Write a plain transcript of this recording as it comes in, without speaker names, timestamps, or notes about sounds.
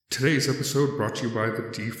Today's episode brought to you by the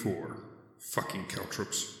D4. Fucking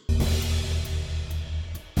Caltrops.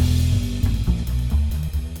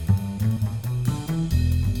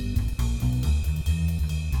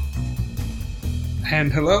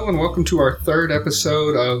 And hello and welcome to our third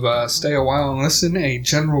episode of Stay a While and Listen, a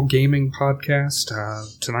general gaming podcast.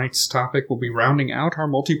 Tonight's topic will be rounding out our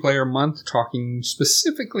multiplayer month, talking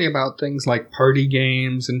specifically about things like party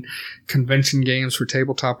games and convention games for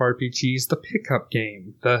tabletop RPGs, the pickup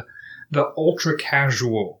game, the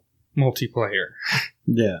ultra-casual multiplayer.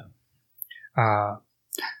 Yeah.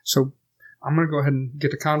 So I'm going to go ahead and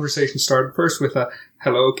get the conversation started first with a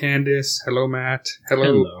hello, Candice. Hello, Matt.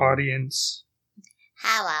 Hello. Audience.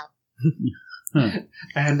 Hello.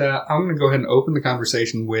 And I'm going to go ahead and open the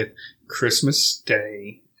conversation with Christmas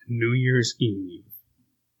Day, New Year's Eve.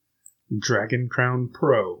 Dragon Crown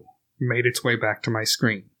Pro made its way back to my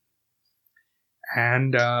screen.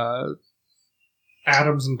 And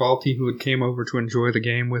Adams and Balti, who had came over to enjoy the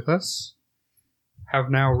game with us, have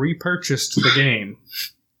now repurchased the game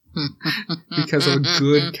because of a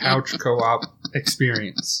good couch co-op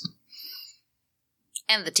experience.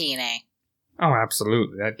 And the TNA. Oh,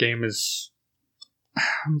 absolutely. That game is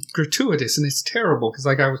gratuitous, and it's terrible, because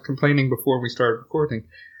like I was complaining before we started recording,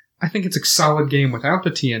 I think it's a solid game without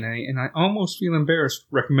the TNA, and I almost feel embarrassed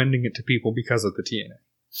recommending it to people because of the TNA.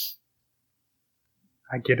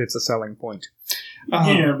 I get it's a selling point.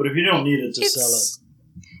 Yeah, but if you don't need it to sell it.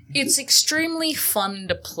 It's extremely fun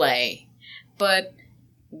to play, but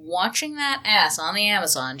watching that ass on the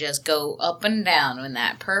Amazon just go up and down in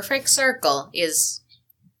that perfect circle is...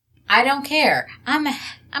 I don't care. I'm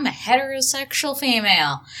a heterosexual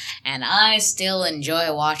female, and I still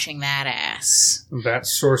enjoy watching that ass. That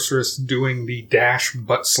sorceress doing the dash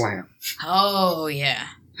butt slam. Oh, yeah.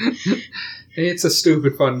 It's a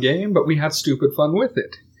stupid fun game, but we had stupid fun with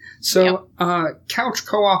it. So, couch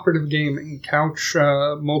cooperative gaming, couch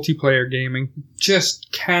multiplayer gaming,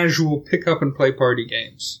 just casual pick-up-and-play party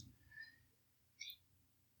games.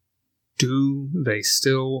 Do they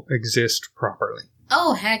still exist properly?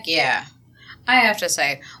 Oh, heck yeah. I have to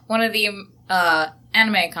say, one of the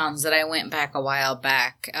anime cons that I went back a while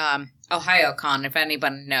back, OhioCon, if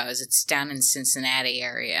anybody knows, it's down in Cincinnati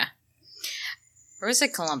area. Or is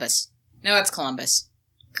it Columbus? No, it's Columbus.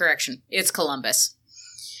 Correction, it's Columbus.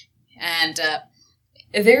 And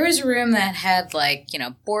there was a room that had,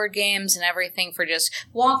 board games and everything for just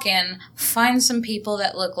walk in, find some people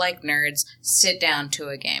that look like nerds, sit down to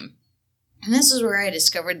a game. And this is where I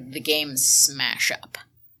discovered the game Smash Up.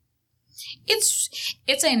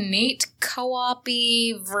 It's a neat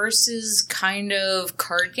co-op-y versus kind of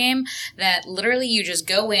card game that literally you just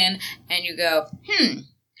go in and you go,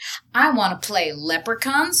 I want to play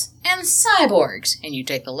leprechauns and cyborgs. And you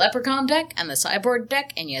take the leprechaun deck and the cyborg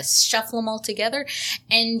deck and you shuffle them all together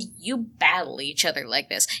and you battle each other like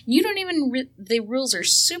this. You don't even... the rules are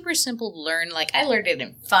super simple to learn. Like, I learned it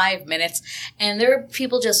in 5 minutes and there were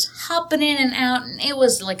people just hopping in and out and it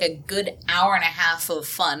was like a good hour and a half of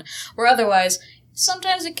fun. Where otherwise,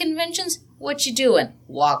 sometimes at conventions, what you doing?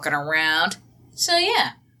 Walking around. So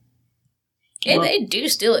yeah. They do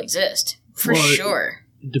still exist. For sure.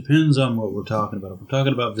 It depends on what we're talking about. If we're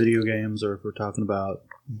talking about video games or if we're talking about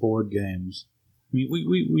board games. I mean,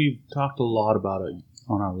 we've talked a lot about it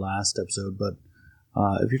on our last episode, but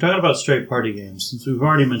if you're talking about straight party games, since we've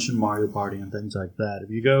already mentioned Mario Party and things like that,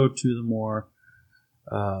 if you go to the more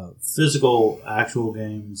physical, actual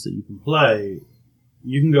games that you can play,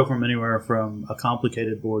 you can go from anywhere from a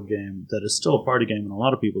complicated board game that is still a party game in a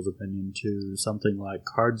lot of people's opinion to something like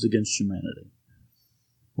Cards Against Humanity,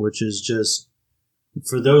 which is just...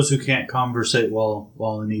 for those who can't conversate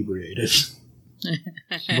while inebriated.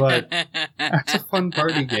 But that's a fun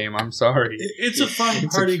party game, I'm sorry. It's a fun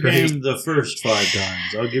party game the first 5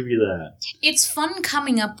 times, I'll give you that. It's fun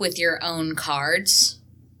coming up with your own cards.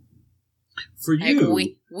 For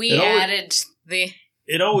you. We added the...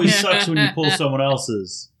 It always sucks when you pull someone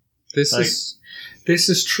else's. This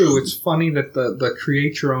is true. It's funny that the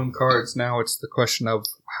create your own cards, now it's the question of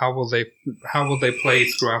how will they play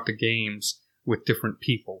throughout the games with different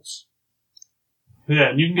peoples. Yeah,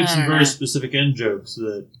 and you can get some very specific end jokes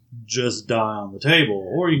that just die on the table,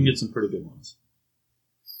 or you can get some pretty good ones.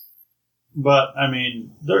 But, I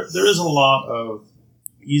mean, there is a lot of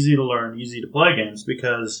easy to learn, easy to play games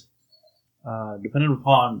because depending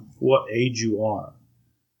upon what age you are.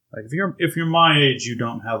 Like if you're my age, you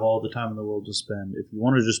don't have all the time in the world to spend. If you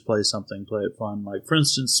want to just play something, play it fun, like for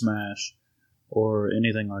instance Smash or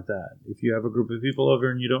anything like that. If you have a group of people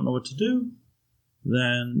over and you don't know what to do,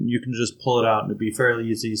 then you can just pull it out and it'd be fairly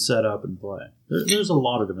easy, set up and play. There's a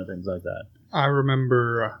lot of different things like that. I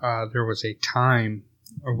remember there was a time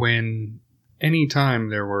when any time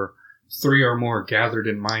there were 3 or more gathered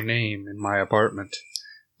in my name in my apartment,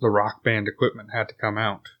 the Rock Band equipment had to come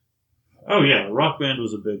out. Oh yeah, Rock Band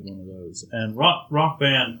was a big one of those. And Rock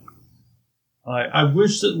Band, I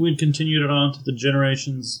wish that we'd continued it on to the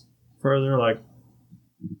generations further. Like,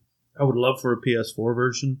 I would love for a PS4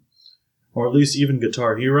 version, or at least even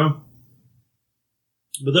Guitar Hero.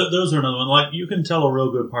 But those are another one. Like, you can tell a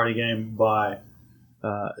real good party game by,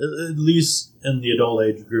 at least in the adult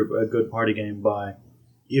age group, a good party game by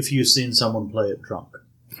if you've seen someone play it drunk.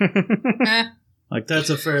 Like, that's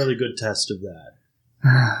a fairly good test of that.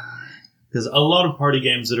 Because a lot of party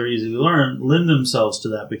games that are easy to learn lend themselves to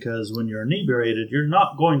that, because when you're inebriated, you're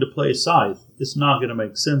not going to play Scythe. It's not going to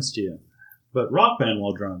make sense to you. But Rock Band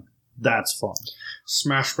while drunk, that's fun.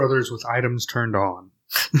 Smash Brothers with items turned on.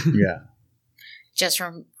 Yeah.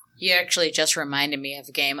 You actually just reminded me of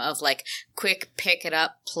a game of, like, quick pick it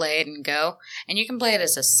up, play it, and go. And you can play it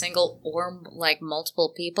as a single or, like,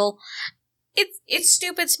 multiple people. It's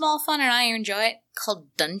stupid, small fun, and I enjoy it.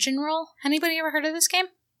 Called Dungeon Roll. Anybody ever heard of this game?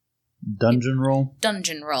 Dungeon Roll?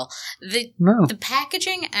 Dungeon Roll. No. The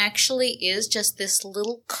packaging actually is just this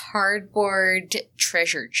little cardboard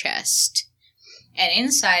treasure chest. And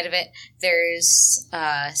inside of it, there's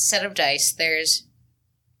a set of dice. There's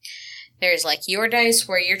like your dice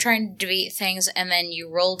where you're trying to defeat things, and then you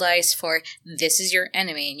roll dice for this is your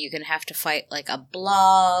enemy, and you can have to fight like a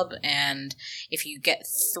blob, and if you get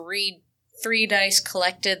three dice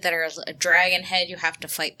collected that are a dragon head, you have to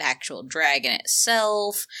fight the actual dragon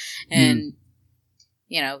itself, and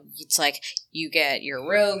you know, it's like you get your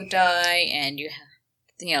rogue die, and you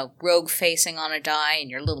have, rogue facing on a die,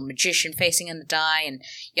 and your little magician facing on the die, and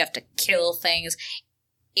you have to kill things.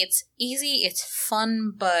 It's easy, it's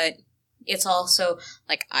fun, but it's also,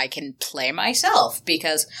 like, I can play myself,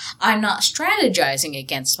 because I'm not strategizing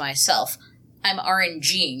against myself. I'm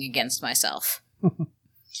RNGing against myself.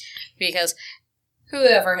 Because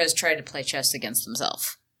whoever has tried to play chess against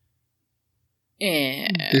themselves?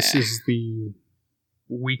 This is the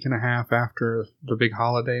week and a half after the big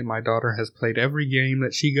holiday. My daughter has played every game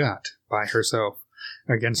that she got by herself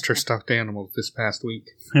against her stuffed animals this past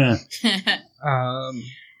week.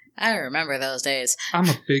 I remember those days. I'm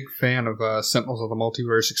a big fan of Sentinels of the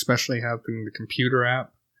Multiverse, especially having the computer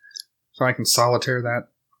app, so I can solitaire that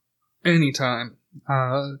anytime.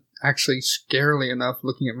 Actually, scarily enough,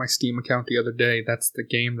 looking at my Steam account the other day, that's the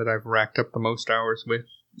game that I've racked up the most hours with.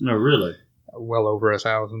 No, really? Well over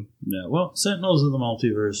 1,000. Yeah, well, Sentinels of the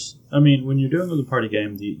Multiverse, I mean, when you're doing with a party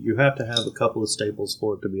game, you have to have a couple of staples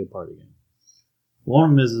for it to be a party game.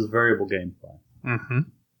 One of them is variable gameplay. Mm-hmm.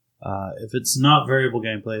 If it's not variable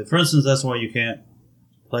gameplay, for instance, that's why you can't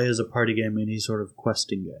play as a party game any sort of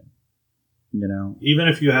questing game. You know, even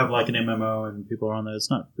if you have like an MMO and people are on there,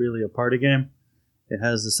 it's not really a party game. It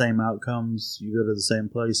has the same outcomes. You go to the same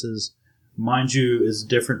places. Mind you, it's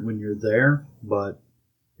different when you're there, but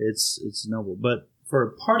it's noble. But for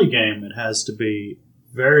a party game, it has to be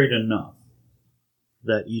varied enough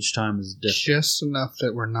that each time is different. Just enough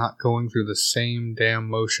that we're not going through the same damn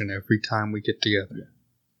motion every time we get together. Yeah.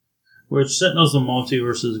 Which Sentinels of the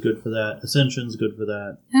Multiverse is good for that. Ascension's good for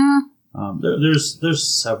that. Yeah.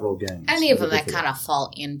 There's several games. Any of them that kind of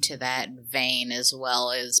fall into that vein, as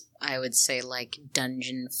well as, I would say, like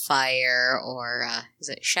Dungeon Fire, or is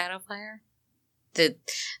it Shadowfire? The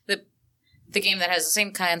game that has the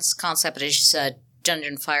same concept as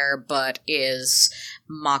Dungeon Fire, but is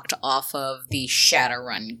mocked off of the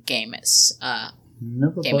Shadowrun game. It's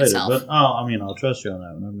never game played itself. It, but I'll trust you on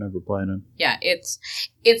that one. I've never played it. Yeah, it's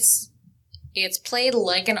played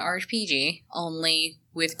like an RPG, only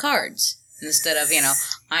with cards. Instead of,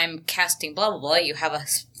 I'm casting blah, blah, blah, you have a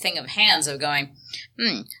thing of hands of going,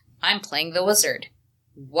 I'm playing the wizard.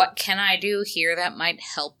 What can I do here that might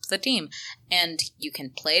help the team? And you can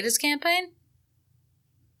play it as campaign,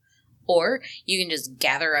 or you can just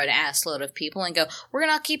gather an ass load of people and go, we're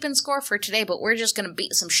not keeping score for today, but we're just going to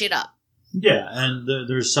beat some shit up. Yeah, and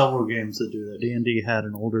there's several games that do that. D&D had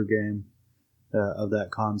an older game of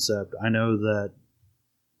that concept. I know that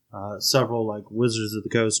several, like Wizards of the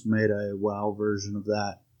Coast, made a WoW version of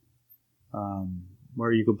that,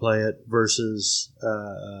 where you could play it versus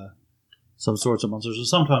some sorts of monsters, or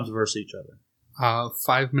sometimes versus each other.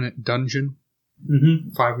 5-Minute Dungeon,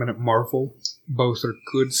 5-Minute Marvel, both are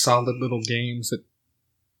good, solid little games that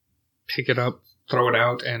pick it up, throw it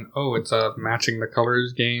out, and it's a matching the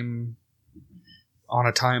colors game on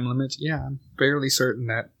a time limit. Yeah, I'm fairly certain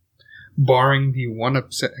that, barring the one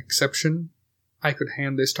exception, I could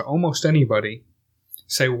hand this to almost anybody,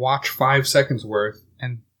 say watch 5 seconds worth,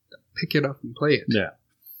 and pick it up and play it. Yeah.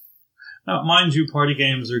 Now, mind you, party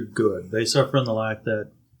games are good. They suffer in the lack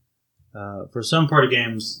that for some party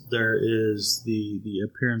games there is the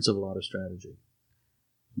appearance of a lot of strategy.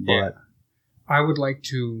 But Yeah. I would like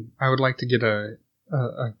to get a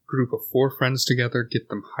group of 4 friends together, get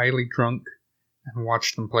them highly drunk, and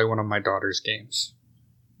watch them play one of my daughter's games.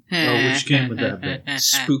 Oh, which game would that be?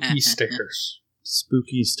 Spooky Stairs.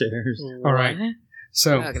 Spooky Stairs. All right. What?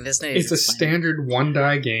 So Okay, this needs it's a explaining. standard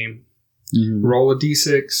 1-die game. Mm-hmm. Roll a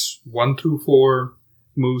d6, 1 through 4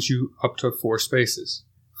 moves you up to 4 spaces.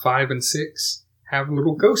 5 and 6 have a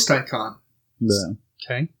little ghost icon. Yeah.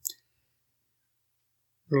 Okay?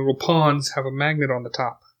 The little pawns have a magnet on the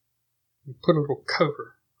top. You put a little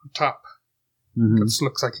cover on top. Mm-hmm. That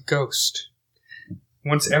looks like a ghost.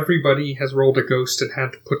 Once everybody has rolled a ghost and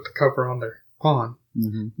had to put the cover on their pawn,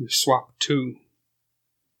 Mm-hmm. you swap 2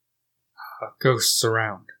 ghosts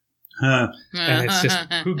around. Huh. And it's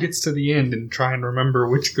just who gets to the end and try and remember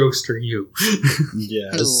which ghost are you.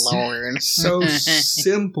 Yes. Lord. So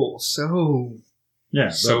simple, so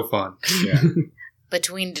Yeah. fun. Yeah.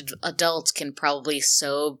 Between adults can probably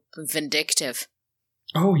so vindictive.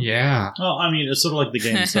 Oh yeah. Well, I mean, it's sort of like the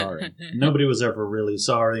game Sorry. Nobody was ever really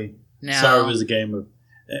sorry. No. Sorry was a game of...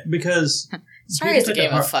 Because... Sorry people is the take it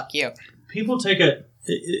game hard- of fuck you. People take it...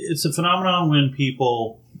 It's a phenomenon when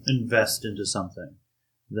people invest into something.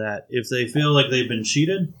 That if they feel like they've been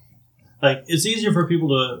cheated... Like, it's easier for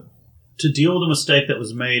people to deal with a mistake that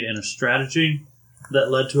was made in a strategy that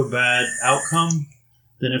led to a bad outcome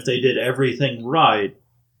than if they did everything right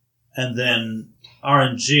and then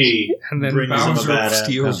RNG And then brings them a Bowser bad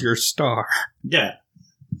steals outcome. your star. Yeah.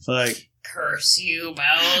 Like, Curse you,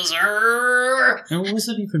 Bowser! it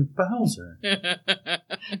wasn't even Bowser.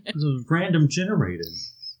 It was random generated.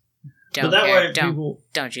 Don't But that care. way, Don't, people,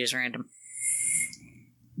 don't choose random.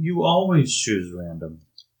 you always choose random.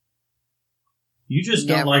 You just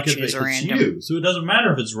don't Never like it if choose it's random. you. So it doesn't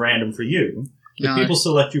matter if it's random for you. If No, people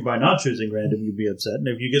select you by not choosing random, you'd be upset. And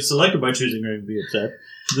if you get selected by choosing random, you'd be upset.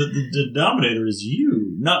 The denominator is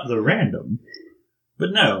you, not the random.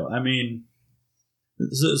 But no, I mean...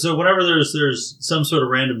 So whenever there's some sort of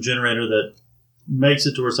random generator that makes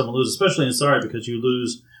it to where someone loses, especially in Sorry, because you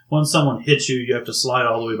lose... Once someone hits you, you have to slide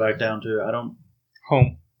all the way back down to...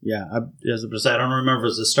 Home. Yeah, as I say, I don't remember if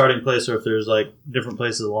it's a starting place or if there's like different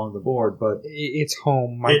places along the board, but It's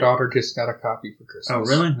home. My daughter just got a copy for Christmas. oh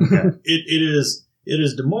really? Okay. it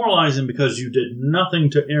is demoralizing because you did nothing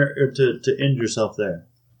to end yourself there,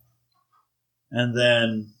 and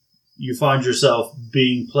then you find yourself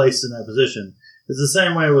being placed in that position. It's the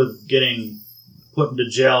same way with getting put into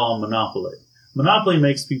jail on Monopoly. Monopoly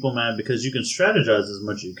makes people mad because you can strategize as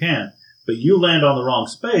much as you can, but you land on the wrong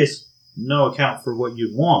space. No account for what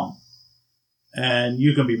you'd want. And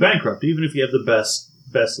you can be bankrupt, even if you have the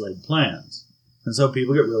best laid plans. And so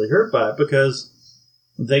people get really hurt by it because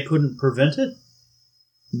they couldn't prevent it,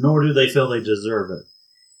 nor do they feel they deserve it.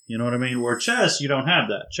 You know what I mean? Where chess, you don't have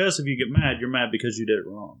that. Chess, if you get mad, you're mad because you did it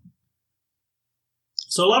wrong.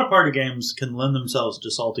 So a lot of party games can lend themselves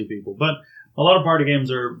to salty people, but a lot of party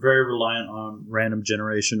games are very reliant on random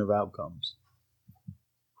generation of outcomes.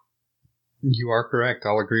 You are correct.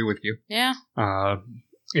 I'll agree with you. Yeah.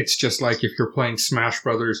 It's just like if you're playing Smash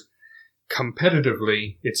Brothers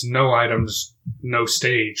competitively, it's no items, no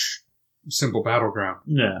stage, simple battleground.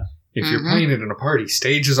 Yeah. If you're playing it in a party,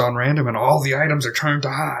 stage is on random and all the items are turned to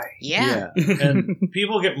high. Yeah. And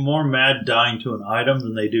people get more mad dying to an item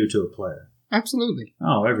than they do to a player. Absolutely.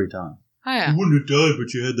 Oh, every time. Oh, yeah. You wouldn't have died,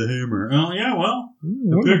 but you had the hammer. Oh, yeah, well,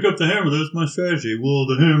 I picked up the hammer. That's my strategy. Well,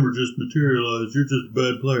 the hammer just materialized. You're just a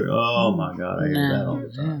bad player. Oh, my God. I hear that all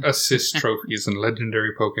the time. Assist trophies and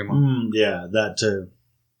legendary Pokemon. Yeah, that too.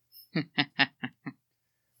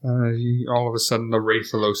 All of a sudden, the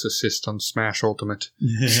Rathalos assist on Smash Ultimate.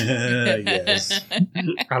 Yes.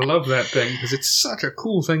 I love that thing because it's such a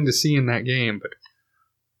cool thing to see in that game, but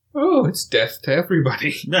it's death to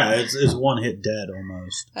everybody. Yeah, it's one hit dead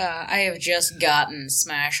almost. I have just gotten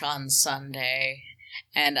Smash on Sunday,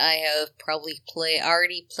 and I have probably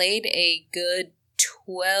already played a good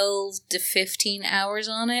 12 to 15 hours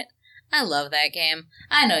on it. I love that game.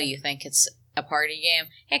 I know you think it's a party game.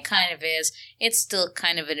 It kind of is. It's still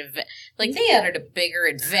kind of an like they added a bigger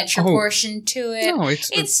adventure portion to it. No,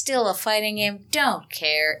 it's still a fighting game. Don't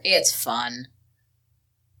care. It's fun.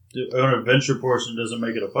 An adventure portion doesn't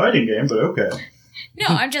make it a fighting game, but okay. No,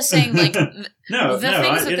 I'm just saying, like, No, the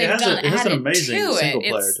things that it they've has done it has an added amazing to single it.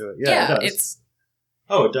 player to it. Yeah, it does. It's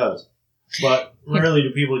Oh, it does. But rarely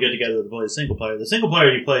do people get together to play a single player. The single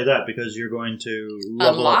player, you play that because you're going to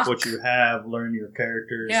level up what you have, learn your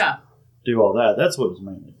characters, do all that. That's what it's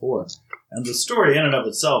mainly for. And the story in and of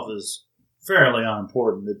itself is fairly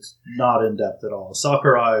unimportant. It's not in depth at all.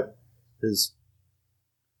 Sakurai is,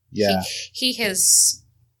 yeah. He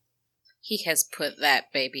has put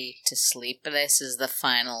that baby to sleep. This is the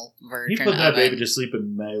final version. He put that of baby it. to sleep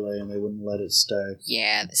in Melee, and they wouldn't let it stay.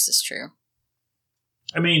 Yeah, this is true.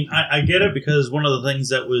 I mean, I get it, because one of the things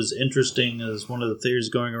that was interesting is one of the theories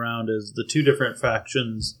going around is the two different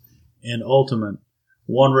factions in Ultimate.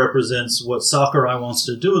 One represents what Sakurai wants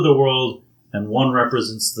to do with the world, and one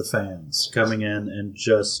represents the fans coming in and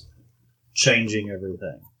just changing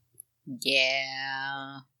everything.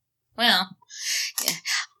 Yeah. Well,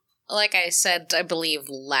 like I said, I believe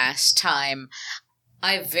last time,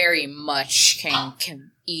 I very much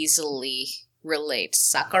can easily relate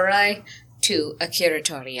Sakurai to Akira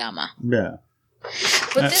Toriyama. Yeah.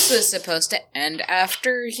 But this was supposed to end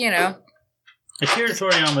after, Akira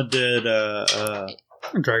Toriyama did,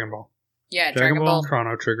 Dragon Ball. Yeah, Dragon Dragon Ball? Ball.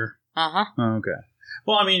 Chrono Trigger. Uh-huh. Oh, okay.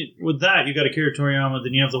 Well, I mean, with that, you got Akira Toriyama,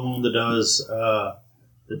 then you have the one that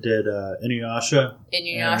did Inuyasha.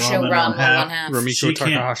 Inuyasha, And Ranma Ranma One One Half. Rumiko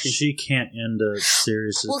Takahashi. She can't end a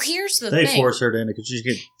series. Well, here's the They thing. force her to end it because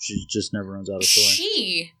she just never runs out of story.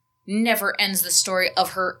 She never ends the story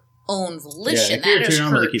of her own volition. Yeah, Akira that is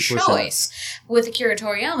Toriyama, her they keep pushing choice. With Akira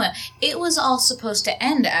Toriyama, it was all supposed to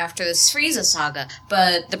end after this Frieza saga,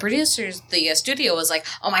 but the producers, the studio was like,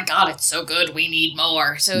 oh my god, it's so good, we need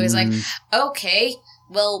more. So it was like, okay,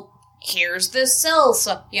 well, here's this cell,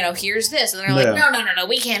 so, here's this. And they're like, no,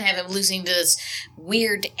 we can't have him losing to this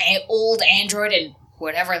weird old android and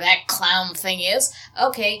whatever that clown thing is.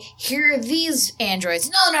 Okay, here are these androids.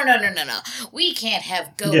 No. We can't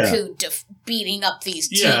have Goku beating up these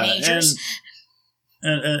teenagers.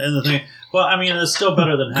 And the thing, well, I mean, it's still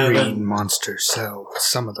better than having Green Monster Cell.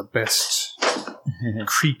 Some of the best.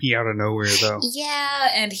 Creepy out of nowhere, though. Yeah,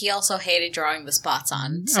 and he also hated drawing the spots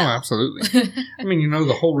on. So. Oh, absolutely. I mean,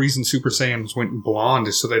 the whole reason Super Saiyans went blonde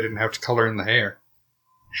is so they didn't have to color in the hair.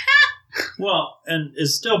 Well, and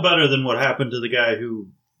it's still better than what happened to the guy who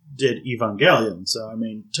did Evangelion. So, I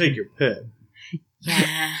mean, take your pick.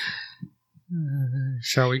 Yeah.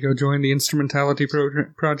 Shall we go join the Instrumentality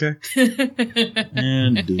Project?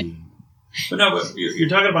 Indeed. But no, but you're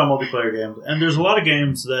talking about multiplayer games, and there's a lot of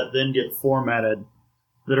games that then get formatted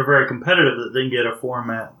that are very competitive that then get a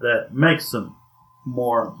format that makes them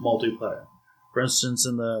more multiplayer. For instance,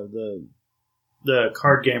 in the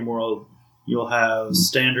card game world, you'll have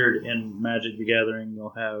Standard in Magic the Gathering,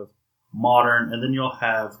 you'll have Modern, and then you'll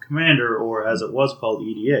have Commander, or as it was called,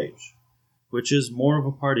 EDH, which is more of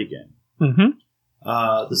a party game. Mm-hmm.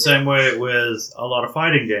 The same way with a lot of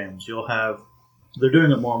fighting games, you'll have, they're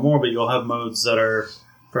doing it more and more, but you'll have modes that are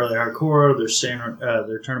fairly hardcore. There's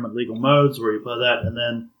they're tournament legal modes where you play that, and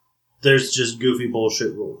then there's just goofy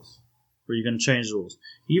bullshit rules where you can change the rules.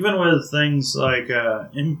 Even with things like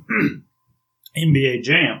NBA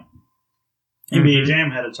Jam. NBA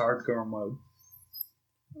Jam had its hardcore mode.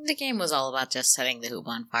 The game was all about just setting the hoop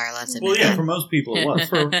on fire, let's admit. Well, yeah, for most people it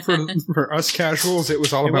was. For us casuals, it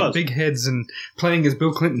was all about big heads and playing as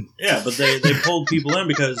Bill Clinton. Yeah, but they pulled people in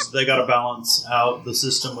because they got to balance out the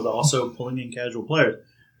system with also pulling in casual players.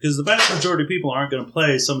 Because the vast majority of people aren't going to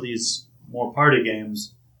play some of these more party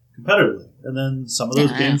games competitively. And then some of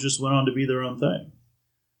those games just went on to be their own thing.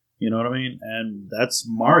 You know what I mean? And that's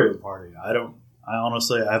Mario Party. I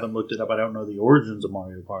honestly haven't looked it up. I don't know the origins of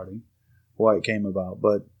Mario Party, why it came about.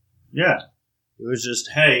 But yeah, it was just,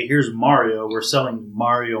 hey, here's Mario. We're selling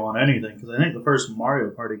Mario on anything. Because I think the first Mario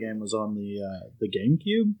Party game was on the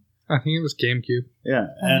GameCube. I think it was GameCube. Yeah,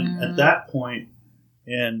 and at that point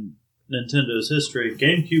in Nintendo's history,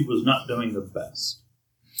 GameCube was not doing the best.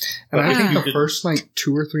 And I think the first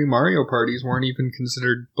 2 or 3 Mario parties weren't even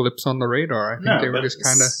considered blips on the radar. I think they were just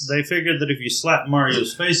kind of... They figured that if you slap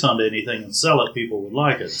Mario's face onto anything and sell it, people would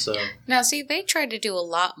like it. So now, see, they tried to do a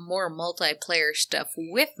lot more multiplayer stuff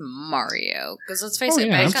with Mario. Because let's face it,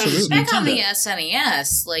 back on the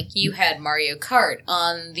SNES, you had Mario Kart.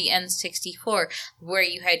 On the N64, where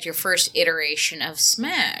you had your first iteration of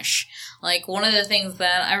Smash. One of the things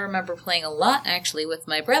that I remember playing a lot, actually, with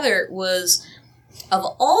my brother was... of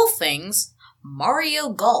all things, Mario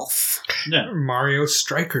Golf. Yeah. Mario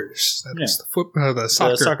Strikers. That's the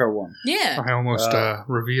soccer one. Yeah. I almost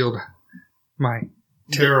revealed my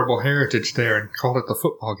terrible heritage there and called it the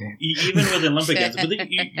football game. Even with Olympic games. But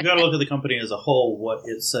you got to look at the company as a whole, what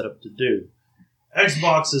it's set up to do.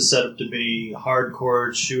 Xbox is set up to be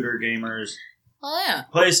hardcore shooter gamers. Oh, yeah.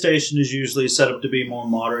 PlayStation is usually set up to be more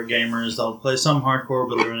moderate gamers. They'll play some hardcore,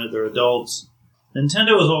 but they're adults.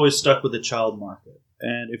 Nintendo has always stuck with the child market.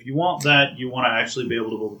 And if you want that, you want to actually be able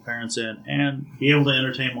to pull the parents in and be able to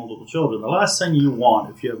entertain multiple children. The last thing you want,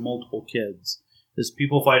 if you have multiple kids, is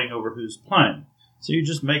people fighting over who's playing. So you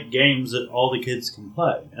just make games that all the kids can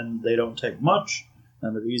play, and they don't take much,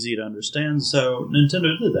 and they're easy to understand. So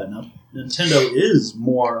Nintendo did that. Now Nintendo is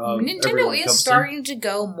more of Nintendo is starting to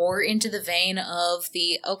go more into the vein of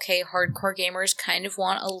the hardcore gamers kind of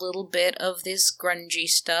want a little bit of this grungy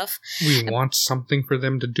stuff. We want something for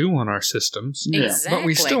them to do on our systems. Yeah. Exactly. But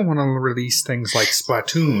we still want to release things like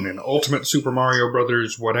Splatoon and Ultimate Super Mario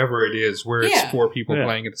Brothers, whatever it is, where it's 4 people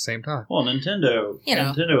playing at the same time. Well, Nintendo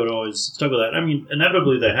would always stuck with that. I mean,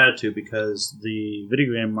 inevitably they had to, because the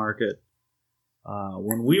video game market,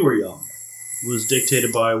 when we were young, was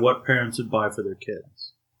dictated by what parents would buy for their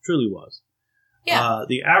kids. Truly was. Yeah.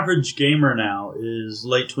 The average gamer now is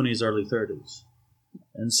late 20s, early 30s.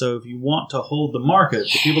 And so if you want to hold the market,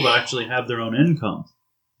 the people that actually have their own income,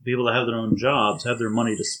 the people that have their own jobs, have their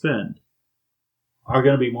money to spend, are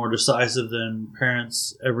going to be more decisive than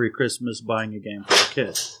parents every Christmas buying a game for their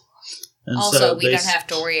kids. And also, so we don't have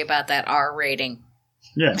to worry about that R rating.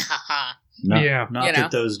 Yeah. Not You know. that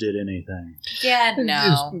those did anything. Yeah,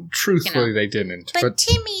 no. Truthfully, they didn't. But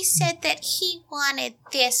Timmy said that he wanted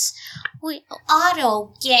this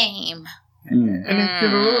auto game. And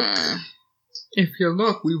if you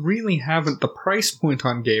look, we really haven't. The price point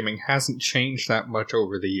on gaming hasn't changed that much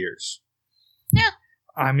over the years. Yeah.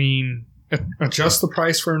 I mean, adjust the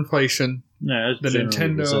price for inflation. Yeah, The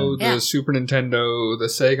Nintendo, the Super Nintendo, the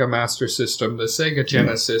Sega Master System, the Sega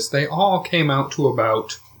Genesis, they all came out to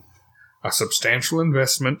about a substantial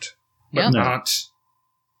investment, but not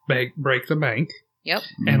break the bank. Yep.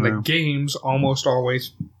 And the games almost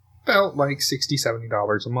always felt like $60,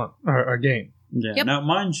 $70 a month, a game. Yeah. Yep. Now,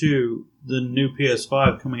 mind you, the new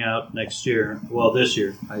PS5 coming out next year, well, this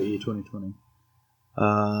year, i.e. 2020,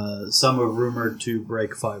 some have rumored to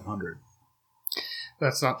break 500.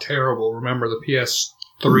 That's not terrible. Remember the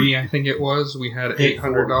PS3, I think it was, we had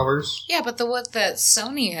 $800. Yeah, but what that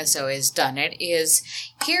Sony has always done it is,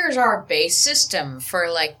 here's our base system for,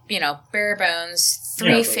 like, bare bones,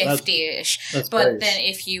 $350-ish. But then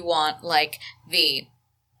if you want, like,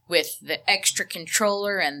 with the extra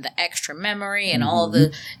controller and the extra memory and all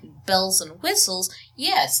the bells and whistles,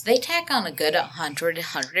 yes, they tack on a good $100,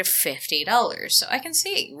 $150. So I can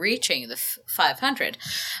see reaching the 500.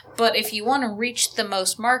 But if you want to reach the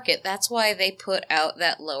most market, that's why they put out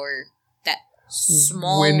that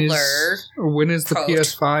smaller. When is the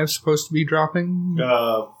PS5 supposed to be dropping?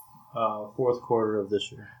 Fourth quarter of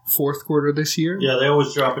this year. Fourth quarter this year? Yeah, they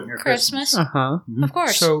always drop it near Christmas. Uh-huh. Of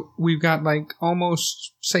course. So we've got like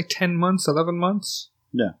almost, say, 10 months, 11 months?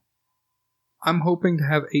 Yeah. I'm hoping to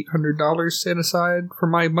have $800 set aside for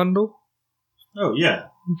my bundle. Oh, yeah.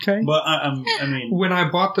 Okay. But, I mean... When I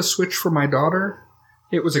bought the Switch for my daughter,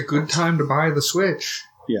 it was a good time to buy the Switch.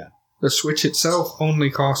 Yeah. The Switch itself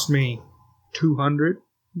only cost me $200.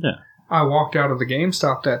 Yeah. I walked out of the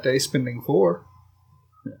GameStop that day spending $400.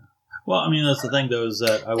 Well, I mean, that's the thing, though, is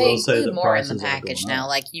that I they will say that include more in prices the package are now. up.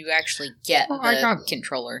 Like, you actually get the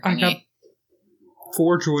controller. I got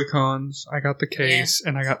 4 Joy-Cons, I got the case,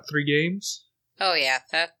 and I got 3 games. Oh, yeah.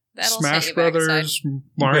 That'll Smash set you back Brothers, aside.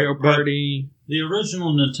 Mario Okay, but Party. The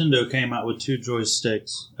original Nintendo came out with 2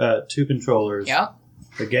 joysticks, 2 controllers, Yep.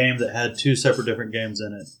 a game that had 2 separate different games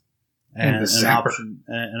in it, and the an zapper. option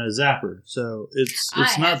and a zapper. So it's I not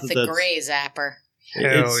have that the that's gray zapper.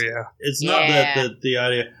 Hell yeah. It's not that the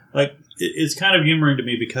idea, like, it's kind of humoring to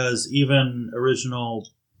me because even original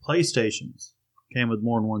PlayStations came with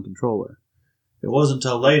more than one controller. It wasn't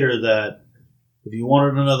until later that if you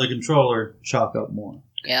wanted another controller, chalk up more.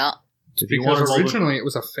 Yeah. Because originally it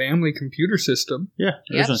was a family computer system. Yeah.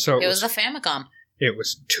 Yep. So It was the Famicom. it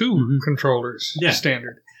was 2 controllers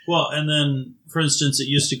standard. Well, and then, for instance, it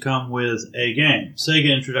used to come with a game.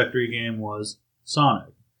 Sega introductory game was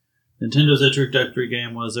Sonic. Nintendo's introductory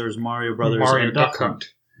game was there was Mario Brothers Mario and Duck Hunt.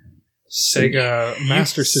 Sega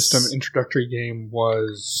Master System introductory game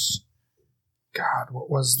was... God, what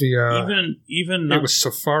was the... Even it not, was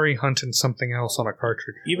Safari Hunt and something else on a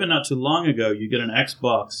cartridge. even not too long ago, you get an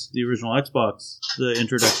Xbox, the original Xbox, the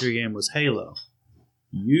introductory game was Halo.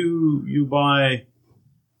 You buy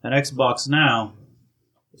an Xbox now,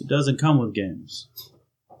 it doesn't come with games.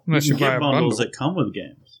 Unless you you can buy get a bundles bundle. that come with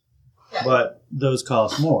games, but those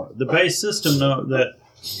cost more. The base system, though, that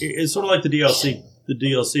it's sort of like the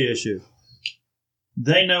DLC issue.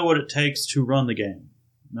 They know what it takes to run the game,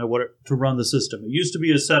 to run the system. It used to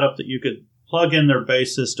be a setup that you could plug in their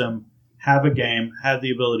base system, have a game, have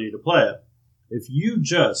the ability to play it. If you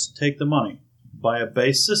just take the money, buy a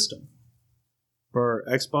base system for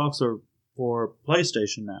Xbox or for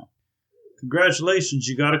PlayStation now, congratulations,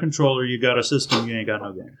 you got a controller, you got a system, you ain't got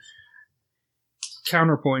no games.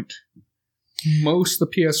 Counterpoint. Most of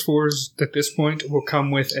the PS4s at this point will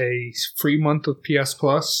come with a free month of PS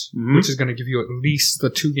Plus, Mhm. which is going to give you at least the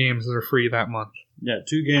 2 games that are free that month. Yeah,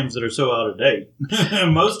 2 games that are so out of date.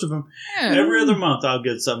 Most of them, every other month I'll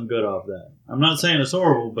get something good off that. I'm not saying it's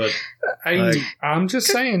horrible, but I'm just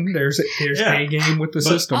saying there's Yeah. a game with the But-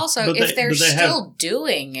 system. Also, But if they- they're but they still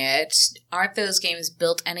doing it, aren't those games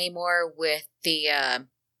built anymore with the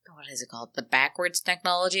what is it called? The backwards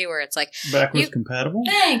technology, where it's like, backwards You- compatible.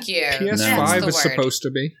 thank you. PS5 That's the is word. supposed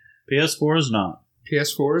to be. PS4 is not.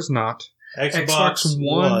 PS4 is not. Xbox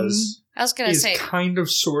One was. I was gonna is say kind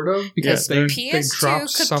of, sort of, because Yeah, they PS2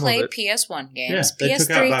 dropped could some play of it. PS1 Yeah, games. they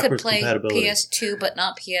took out PS3 could backwards play compatibility. PS2, but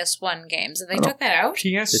not PS1 games. And they Oh. took that out.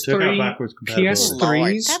 They took out PS3, backwards compatibility. PS3s,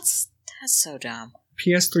 Lord, that's so dumb.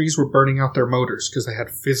 PS3s were burning out their motors because they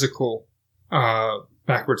had physical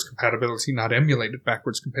backwards compatibility, not emulated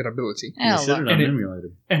backwards compatibility. You Oh, should have Lord. done And it-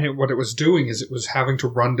 emulated. And what it was doing is it was having to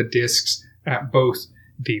run the discs at both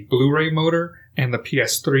the Blu-ray motor and the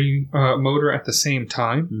PS3 motor at the same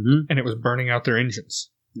time, Mm-hmm. and it was burning out their engines.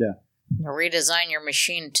 Redesign your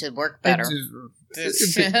machine to work better.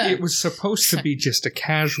 It was supposed to be just a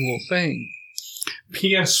casual thing.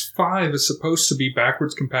 PS5 is supposed to be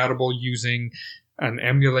backwards compatible using an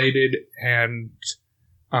emulated and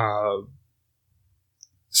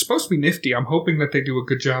it's supposed to be nifty. I'm hoping that they do a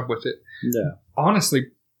good job with it. Yeah. Honestly,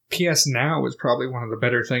 PS Now is probably one of the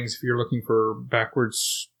better things if you're looking for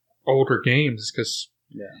backwards older games because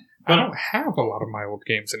Yeah. I don't have a lot of my old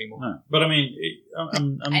games anymore. Huh. But I mean,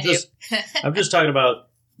 I'm I just I'm just talking about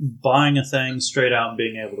buying a thing straight out and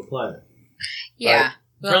being able to play it. yeah.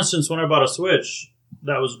 For Well, instance, when I bought a Switch,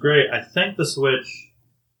 that was great. I think the Switch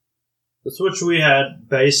we had,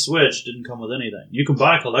 base Switch, didn't come with anything. You can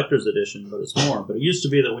buy a collector's edition, but it's more. But it used to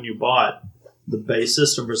be that when you bought the base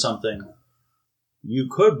system for something, you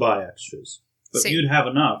could buy extras. But See- you'd have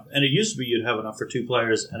enough. And it used to be you'd have enough for 2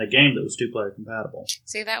 players and a game that was 2-player compatible.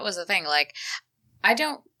 see, that was the thing. Like,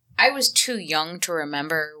 I was too young to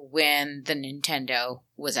remember when the Nintendo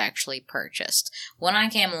was actually purchased. When I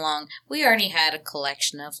came along, we already had a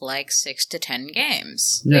collection of like 6 to 10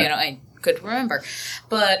 games. Yeah. You know, I could remember.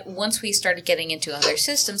 But once we started getting into other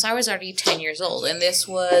systems, I was already 10 years old, and this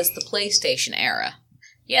was the PlayStation era.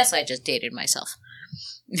 Yes, I just dated myself.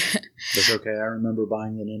 That's okay. I remember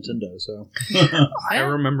buying the Nintendo, so. I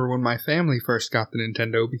remember when my family first got the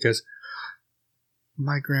Nintendo because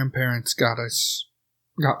my grandparents got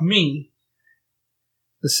me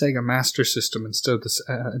the Sega Master System instead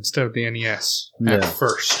of the NES Yeah. at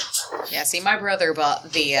first. Yeah, see, my brother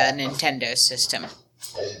bought the Nintendo system.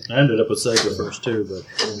 I ended up with Sega first, too,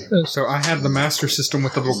 but. So I had the Master System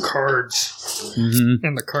with the little cards Mm-hmm.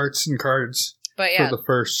 and the carts and cards But yeah, for the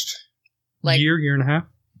first like year and a half.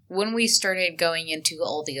 when we started going into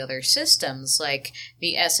all the other systems, like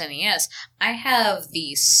the SNES, I have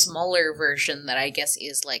the smaller version that I guess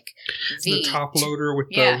is like The top loader with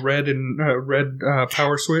Yeah. the red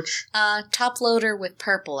power switch. top loader with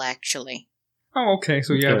purple, actually. Oh, okay.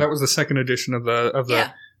 So yeah, Okay. that was the second edition of the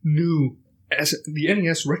Yeah. new the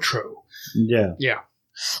NES Retro. Yeah. Yeah.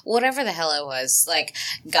 Whatever the hell it was, like,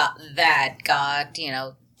 got, you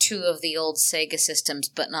know, 2 of the old Sega systems,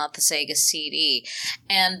 but not the Sega CD.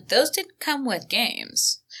 And those didn't come with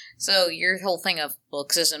games. So your whole thing of, well,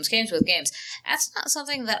 systems came with games, that's not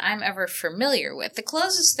something that I'm ever familiar with. The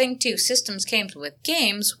closest thing to systems came with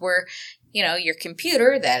games were, you know, your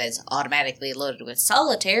computer that is automatically loaded with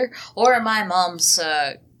Solitaire, or my mom's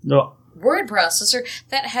No. word processor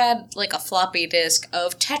that had, like, a floppy disk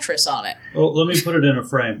of Tetris on it. Well, let me put it in a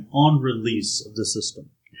frame. On release of the system.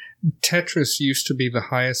 Tetris used to be the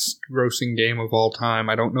highest grossing game of all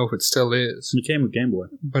time. I don't know if it still is, It came with Game Boy.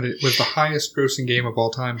 but it was the highest grossing game of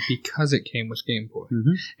all time because it came with Game Boy.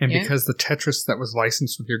 Mm-hmm. And Yeah. because the Tetris that was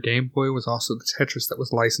licensed with your Game Boy was also the Tetris that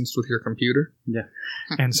was licensed with your computer. Yeah.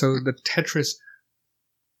 And so the Tetris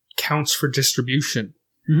counts for distribution.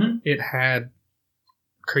 Mm-hmm. It had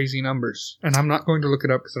crazy numbers. And I'm not going to look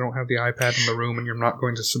it up because I don't have the iPad in the room, and you're not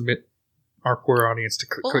going to submit our poor audience to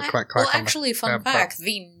click, clack. Well, on the actually, fun tab fact: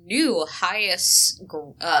 the new highest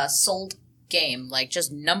sold game, like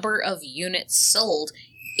just number of units sold,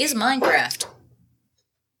 is Minecraft.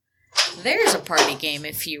 There's a party game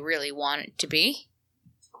if you really want it to be.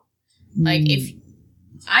 Like, if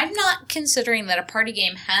I'm not considering that a party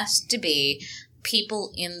game has to be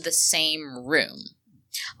people in the same room.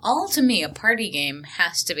 All to me, a party game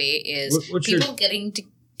has to be is What's people getting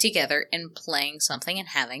together and playing something and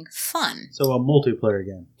having fun. So a multiplayer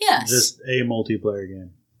game. Yes. Just a multiplayer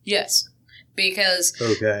game. Yes. Because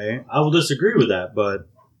Okay. I will disagree with that, but...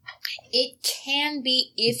 it can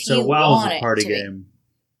be if So you WoW's want a it party to be. game.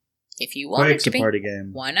 If you want Quake's it to a be, party game.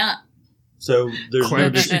 why not? So there's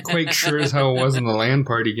Quake sure as hell wasn't a LAN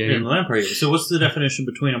party in game. the LAN party game. So what's the definition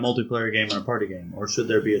between a multiplayer game and a party game? Or should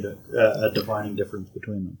there be a defining difference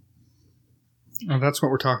between them? Oh, that's what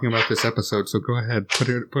we're talking about this episode. So go ahead, put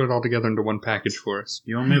it all together into one package for us.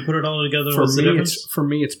 You want me to put it all together? For What's the me, difference?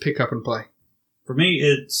 it's pick up and play. For me,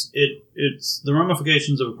 it's the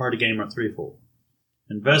ramifications of a party game are threefold.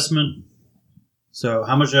 Investment, so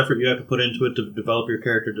how much effort you have to put into it to develop your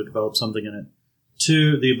character, to develop something in it.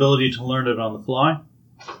 2, the ability to learn it on the fly.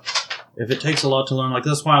 If it takes a lot to learn, like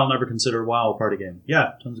that's why I'll never consider WoW a party game.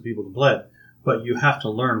 Yeah, tons of people can play it, but you have to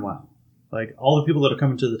learn WoW. Like all the people that are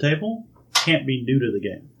coming to the table can't be new to the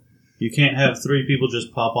game. You can't have 3 people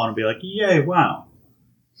just pop on and be like, yay, WoW.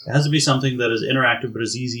 It has to be something that is interactive but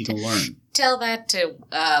is easy to learn. Tell that to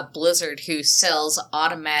Blizzard, who sells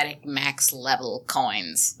automatic max level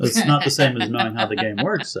coins. It's not the same as knowing how the game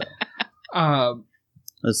works, though.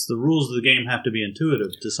 That's the rules of the game have to be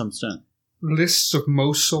intuitive to some extent. Lists of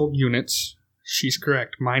most sold units. She's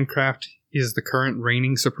correct. Minecraft is the current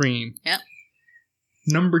reigning supreme. Yep.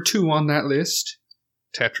 Number 2 on that list,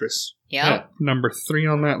 Tetris. Yep. Number 3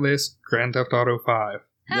 on that list, Grand Theft Auto 5.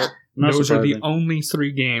 Huh. Not Those are the surprising. only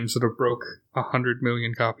 3 games that have broke 100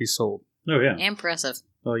 million copies sold. Oh, yeah. Impressive.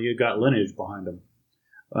 Well, you got lineage behind them.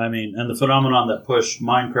 I mean, and the phenomenon that pushed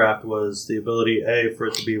Minecraft was the ability, A, for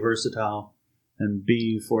it to be versatile, and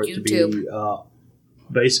B, for it to be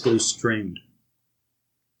basically streamed.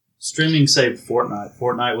 Streaming saved Fortnite.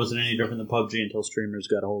 Fortnite wasn't any different than PUBG until streamers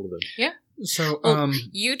got a hold of it. Yeah. So, Well,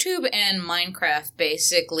 YouTube and Minecraft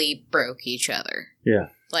basically broke each other. Yeah.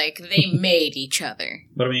 Like, they made each other.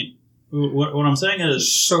 But, I mean, what I'm saying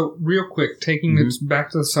is... So, real quick, taking this back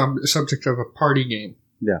to the subject of a party game.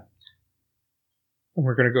 Yeah.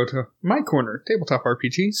 We're going to go to my corner, tabletop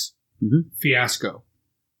RPGs. Mhm. Fiasco.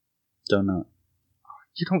 Don't know.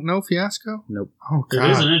 You don't know Fiasco? Nope. Oh, It God.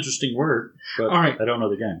 is an interesting word, but All right. I don't know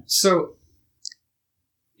the game. So,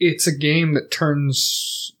 it's a game that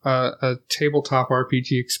turns a tabletop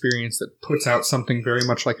RPG experience that puts out something very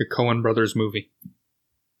much like a Coen Brothers movie.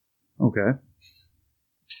 Okay.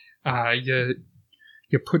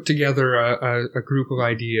 You put together a group of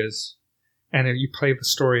ideas, and you play the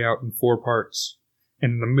story out in 4 parts.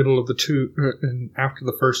 And in the middle of and after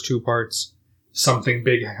the first 2 parts, something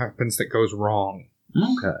big happens that goes wrong.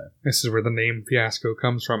 Okay. This is where the name Fiasco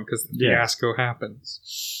comes from, because the Yeah. fiasco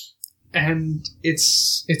happens. And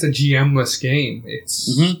it's a GM-less game.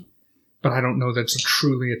 But I don't know that's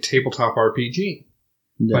truly a tabletop RPG.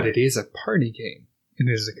 Yeah. But it is a party game. It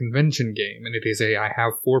is a convention game, and it is I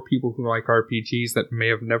have 4 people who like RPGs that may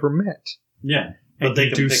have never met. Yeah. And But they you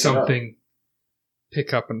can do pick it up. something,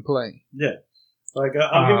 pick up and play. Yeah. Like,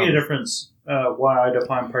 I'll give you a difference why I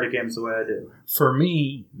define party games the way I do. For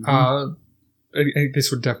me,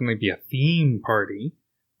 this would definitely be a theme party,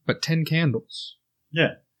 but 10 candles.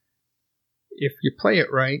 Yeah. If you play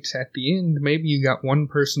it right, at the end, maybe you got one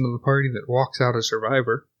person of the party that walks out a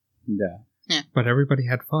survivor, Yeah. but everybody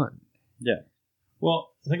had fun. Yeah.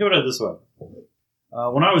 Well, think about it this way.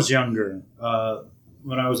 When I was younger,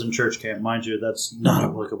 when I was in church camp, mind you, that's not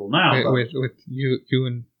applicable now. But, With you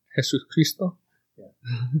and Jesus Cristo?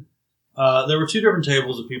 there were 2 different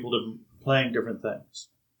tables of people playing different things.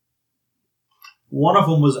 One of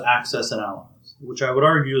them was Access and Allies, which I would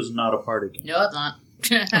argue is not a party game. No, it's not.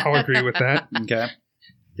 I'll agree with that. Okay.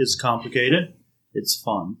 It's complicated. It's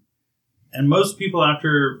fun. And most people,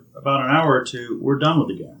 after about an hour or 2, were done with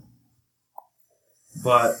the game.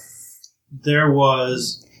 But there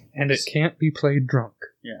was... And it can't be played drunk.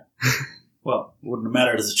 Yeah. Well, it wouldn't have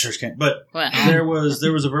mattered as a church camp. But Well, there was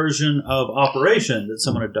a version of Operation that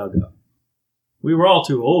someone had dug up. We were all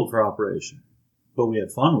too old for Operation, but we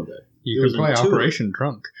had fun with it. You It can was play intuitive. Operation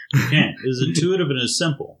Drunk. You can't. It was intuitive and it's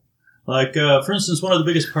simple. Like, for instance, one of the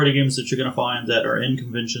biggest party games that you're going to find that are in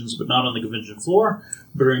conventions, but not on the convention floor,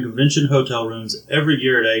 but are in convention hotel rooms every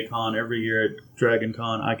year at A-Con, every year at Dragon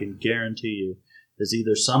Con, I can guarantee you, is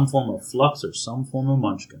either some form of Flux or some form of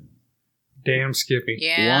Munchkin. Damn Skippy.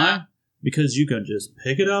 yeah. Why? Because you can just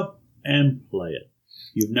pick it up and play it.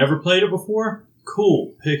 You've never played it before?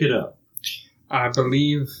 Cool, pick it up. I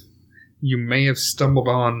believe you may have stumbled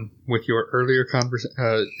on, with your earlier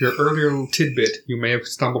your earlier little tidbit, you may have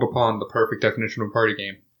stumbled upon the perfect definition of a party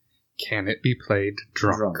game. Can it be played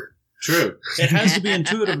drunk? True. It has to be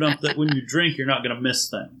intuitive enough that when you drink, you're not going to miss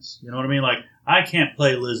things. You know what I mean? Like, I can't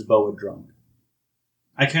play Lisboa drunk.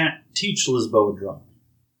 I can't teach Lisboa drunk.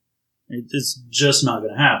 It's just not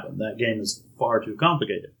going to happen. That game is far too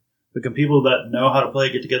complicated. But can people that know how to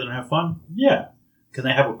play get together and have fun? Yeah. Can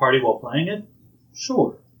they have a party while playing it?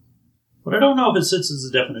 Sure. But I don't know if it sits as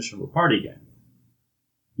the definition of a party game.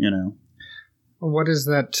 You know? What is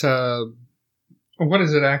that What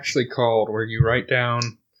is it actually called? Where you write down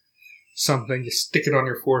something, you stick it on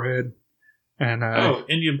your forehead, and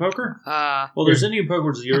Indian poker? Well, There's Indian poker,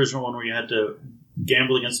 which is the original one where you had to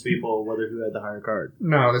gamble against people, whether who had the higher card.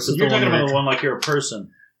 No, this is You're the talking one about the one like you're a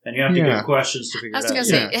person, and you have to give questions to figure I it was out. going to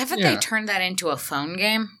say, Yeah. haven't they turned that into a phone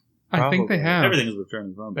game? I think they have. Everything is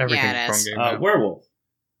returned from Everything's Yeah, it phone is. game now. Werewolf.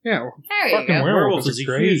 Yeah, There you fucking go. Werewolf is a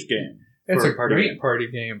great. huge game. It's for a party great game. party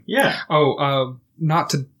game. Yeah. Oh, not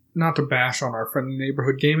to bash on our friendly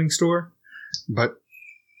neighborhood gaming store, but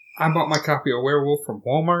I bought my copy of Werewolf from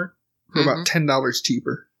Walmart for about $10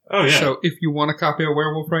 cheaper. Oh, yeah. So if you want a copy of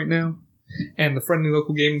Werewolf right now, and the friendly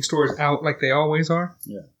local gaming store is out like they always are,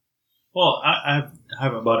 Well, I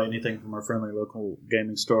haven't bought anything from our friendly local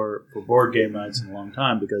gaming store for board game nights in a long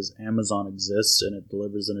time because Amazon exists and it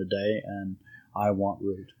delivers in a day, and I want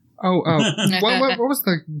Root. what was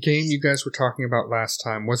the game you guys were talking about last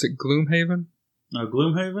time? Was it Gloomhaven?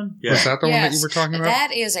 Gloomhaven? Yeah. Was that the one that you were talking about?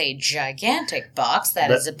 That is a gigantic box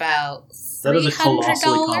that is about That is a colossally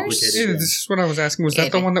 $300. complicated Yeah, game. this is what I was asking. Was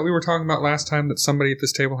that the one that we were talking about last time that somebody at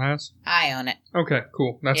this table has? I own it. Okay,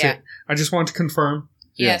 cool. That's Yeah. it. I just wanted to confirm.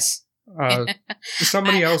 Yes.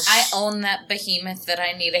 Somebody else. I own that behemoth that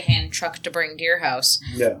I need a hand truck to bring to your house.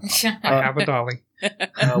 Yeah. I have a dolly.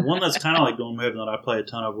 One that's kind of like Gloomhaven that I play a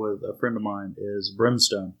ton of with a friend of mine is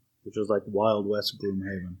Brimstone, which is like Wild West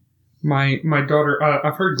Gloomhaven. My daughter,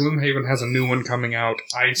 I've heard Gloomhaven has a new one coming out.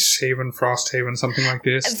 Icehaven, Frosthaven, something like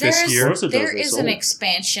this year. There is an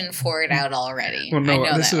expansion for it out already. Well, no, I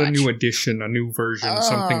know this that is a much. new edition, a new version,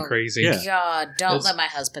 something crazy. Yeah. God, don't It's- let my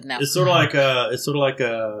husband know. It's sort of like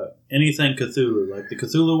anything Cthulhu, like the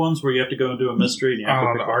Cthulhu ones where you have to go and do a mystery. And you have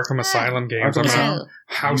to The pick Arkham Asylum games. Arkham I'm gonna- Asylum.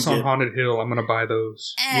 House on Haunted Hill. I'm going to buy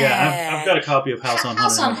those. Yeah, I've got a copy of House on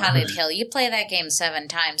House on Haunted Hill. Haunted Hill. You play that game 7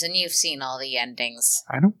 times and you've seen all the endings.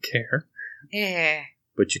 I don't care. Yeah.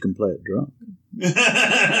 But you can play it drunk.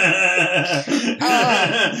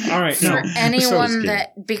 All right, For no. anyone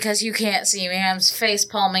that, because you can't see me, I'm face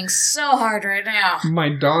palming so hard right now. My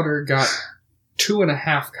daughter got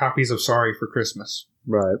 2.5 copies of Sorry for Christmas.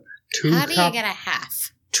 Right. How do you get a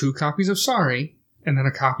half? 2 copies of Sorry, and then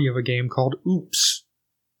a copy of a game called Oops.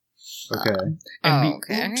 Okay. And the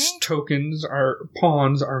Okay. Oops tokens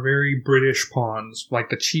pawns are very British pawns, like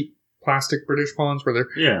the cheap plastic British pawns where they're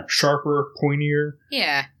Yeah. sharper, pointier,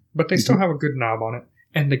 Yeah. but they still have a good knob on it.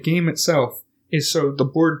 And the game itself is so the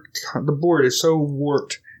board is so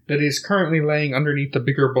warped that it is currently laying underneath the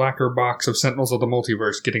bigger, blacker box of Sentinels of the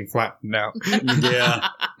Multiverse, getting flattened out. Yeah.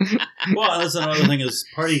 Well, that's another thing is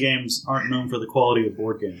party games aren't known for the quality of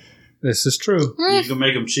board games. This is true. You can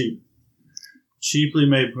make them cheap. Cheaply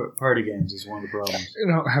made party games is one of the problems. You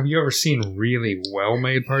know, have you ever seen really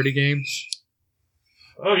well-made party games?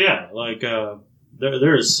 Oh yeah, like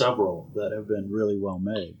there is several that have been really well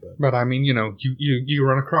made, But I mean, you know, you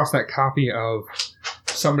run across that copy of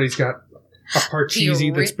somebody's got a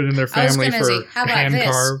Parcheesi that's been in their I was family gonna for say, how about hand this?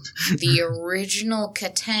 carved, The original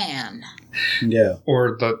Catan. yeah.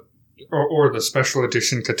 or the special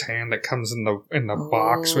edition Catan that comes in the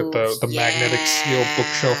box with the magnetic steel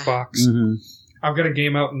bookshelf box. Mm-hmm. I've got a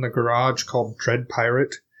game out in the garage called Dread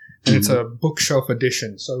Pirate, and it's a bookshelf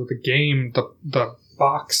edition. So the game, the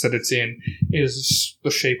box that it's in is the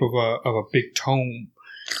shape of a big tome,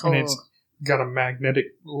 and it's got a magnetic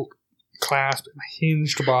clasp and a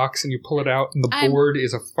hinged box, and you pull it out, and the board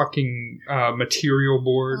is a fucking material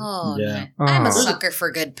board. Oh, Yeah. no. I'm a Oh. sucker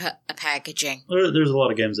for good packaging. There's a lot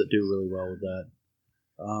of games that do really well with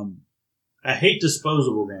that. I hate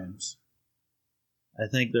disposable games. I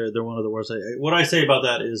think they're one of the worst. What I say about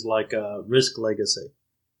that is like Risk Legacy.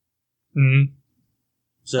 Mm-hmm.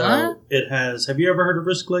 So Huh? it has. Have you ever heard of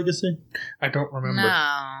Risk Legacy? I don't remember. No.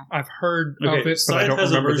 I've heard Okay, of it, but Scythe I don't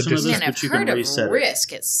has a remember the version of distance. this, And I've but you can heard of reset it.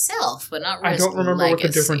 Risk itself, but not Risk I don't remember what the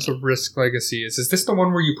Legacy. difference of Risk Legacy is. Is this the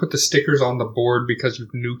one where you put the stickers on the board because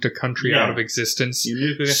you've nuked a country Yeah. out of existence? You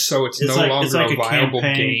nuke it. So it's It's no like- longer it's like a a viable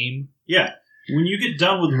campaign. game. Yeah. When you get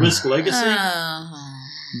done with Risk Legacy, Oh.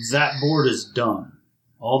 that board is done.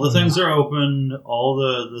 All the things are open. All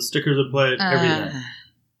the stickers are played. Everything.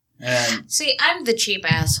 And See, I'm the cheap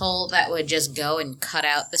asshole that would just go and cut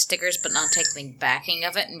out the stickers but not take the backing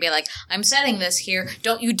of it and be like, I'm setting this here.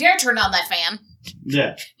 Don't you dare turn on that fan.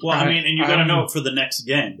 yeah. Well, I mean, and you got to I'm- know it for the next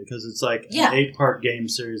game because it's like Yeah. an 8-part game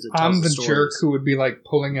series that tells I'm the stories. jerk who would be like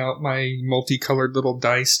pulling out my multicolored little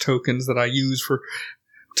dice tokens that I use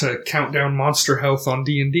to count down monster health on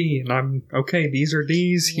D&D, and I'm okay. These are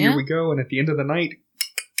these. Here Yeah. we go. And at the end of the night,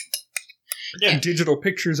 Yeah. digital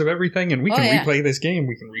pictures of everything, and we Oh, can yeah. replay this game.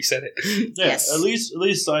 We can reset it. Yeah, Yes. at least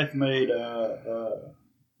Scythe made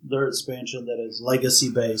their expansion that is legacy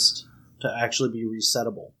based to actually be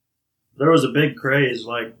resettable. there was a big craze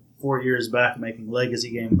like 4 years back making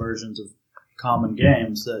legacy game versions of common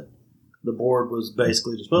games that the board was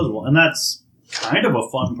basically disposable. And that's kind of a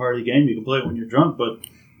fun party game. You can play it when you're drunk, but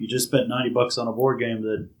you just spent $90 on a board game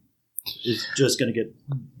that is just going to get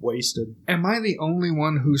wasted. Am I the only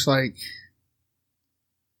one who's like...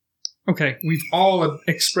 Okay, we've all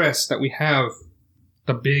expressed that we have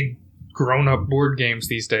the big grown-up board games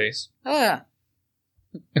these days. Oh, yeah.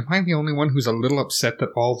 Am I the only one who's a little upset that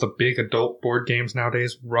all the big adult board games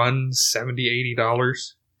nowadays run $70,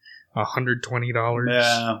 $80, $120?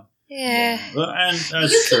 Yeah. Yeah. And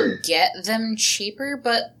that's You true. can get them cheaper,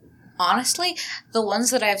 but honestly, the ones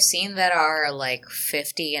that I've seen that are like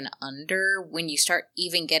 50 and under, when you start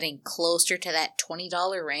even getting closer to that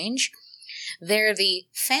 $20 range, they're the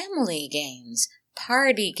family games,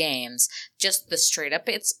 party games, just the straight up,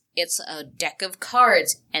 it's a deck of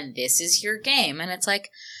cards, and this is your game. And it's like,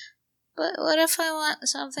 but what if I want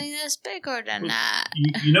something that's bigger than that?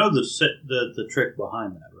 You know the trick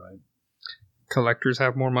behind that, right? Collectors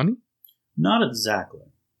have more money? Not exactly.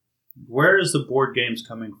 Where is the board games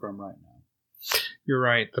coming from right now? You're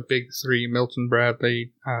right. The big three, Milton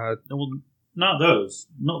Bradley, Well, not those.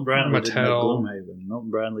 Milton Bradley didn't make Mattel. Gloomhaven. Milton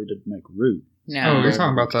Bradley didn't make Root. No. Oh, you're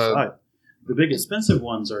talking about The big expensive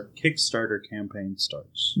ones are Kickstarter campaign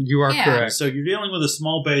starts. You are Yeah. correct. So you're dealing with a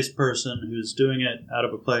small base person who's doing it out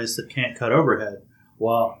of a place that can't cut overhead.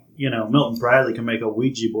 While, Milton Bradley can make a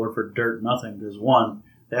Ouija board for dirt nothing because, one,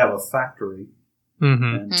 they have a factory, Mm-hmm.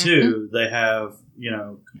 and two, they have,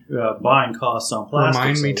 buying costs on plastic.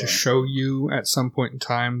 Remind me so to low. show you at some point in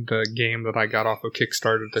time the game that I got off of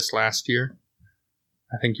Kickstarter this last year.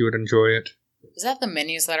 I think you would enjoy it. Is that the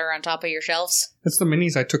minis that are on top of your shelves? It's the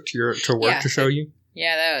minis I took to work Yeah. to show you.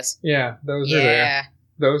 Yeah, those. Yeah, those are there. Yeah,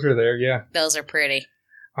 Those are there, yeah. those are pretty.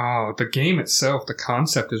 Oh, the game itself, the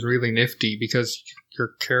concept is really nifty because your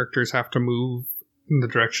characters have to move in the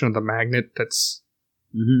direction of the magnet that's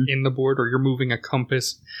Mhm. in the board, or you're moving a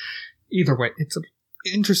compass. Either way, it's an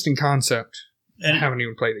interesting concept. I And, haven't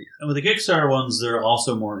even played it yet. and with the Kickstarter ones, they're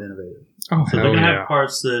also more innovative. Oh, So they're hell going to yeah. have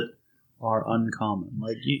parts that are uncommon.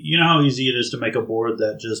 Like, you know how easy it is to make a board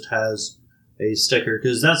that just has a sticker?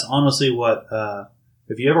 Because that's honestly what,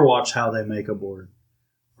 if you ever watch how they make a board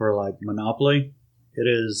for, like, Monopoly, it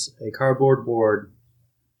is a cardboard board,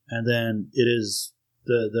 and then it is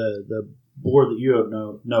the board that you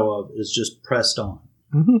know of is just pressed on.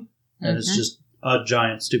 Mm-hmm. And it's just a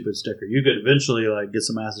giant, stupid sticker. You could eventually, like, get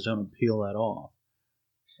some acetone and peel that off.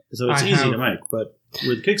 So it's easy to make, but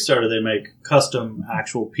with Kickstarter, they make custom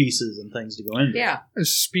actual pieces and things to go in. Yeah.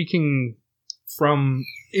 Speaking from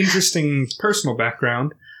interesting personal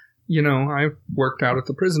background, I've worked out at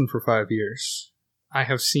the prison for 5 years. I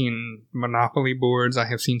have seen Monopoly boards, I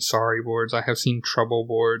have seen Sorry boards, I have seen Trouble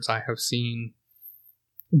boards, I have seen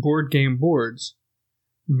board game boards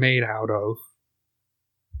made out of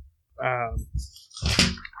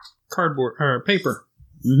cardboard or paper.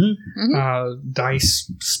 Mm-hmm.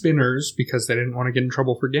 Dice spinners because they didn't want to get in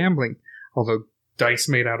trouble for gambling. Although dice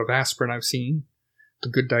made out of aspirin I've seen. The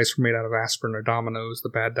good dice were made out of aspirin or dominoes. The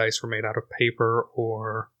bad dice were made out of paper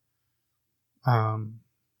or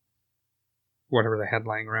whatever they had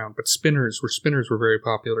lying around. But spinners were very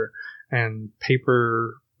popular. And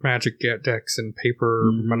paper Magic decks and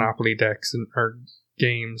paper Monopoly decks or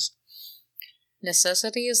games.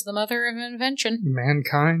 Necessity is the mother of invention.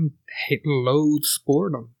 Mankind loathes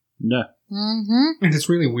boredom. No. Mm-hmm. And it's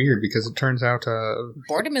really weird because it turns out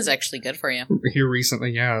Boredom is actually good for you. here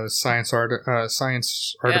recently, a science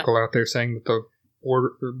article out there saying that the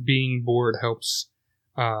being bored helps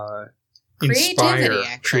inspire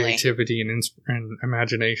creativity and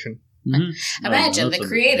imagination. Mm-hmm. Imagine the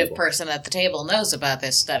creative person at the table knows about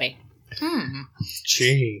this study.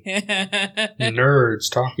 Gee,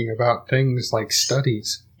 nerds talking about things like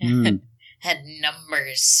studies. Mm. And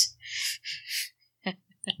numbers.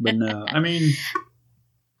 But no, I mean,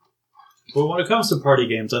 well, when it comes to party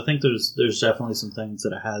games, I think there's definitely some things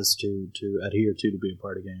that it has to adhere to be a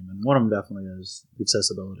party game, and one of them definitely is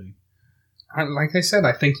accessibility. Like I said,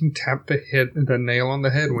 I think you tapped the nail on the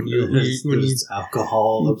head when you There's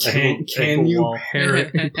alcohol. can you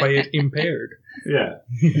play it impaired? Yeah.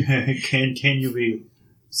 Can you be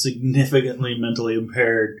significantly mentally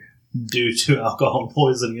impaired due to alcohol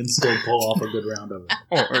poisoning and still pull off a good round of it?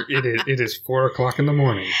 Or it is 4:00 in the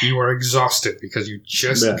morning. You are exhausted because you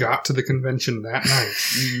just got to the convention that night.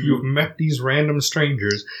 You've met these random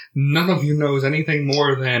strangers. None of you knows anything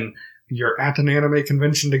more than you're at an anime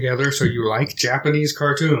convention together, so you like Japanese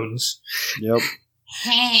cartoons. Yep.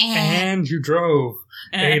 And you drove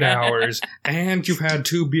 8 hours, and you've had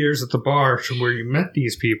 2 beers at the bar where you met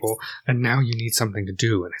these people, and now you need something to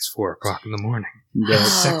do, and it's 4 o'clock in the morning.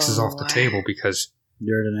 Sex is off the table because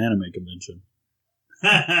you're at an anime convention.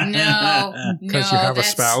 No, you have a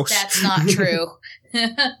spouse. That's not true.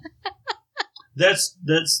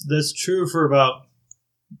 That's true for about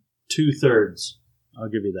 2/3. I'll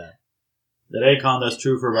give you that. At A-Con, that's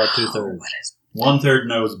true for about 2/3. 1/3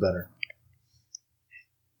 knows better.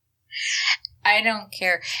 I don't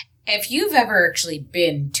care. If you've ever actually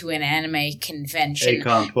been to an anime convention...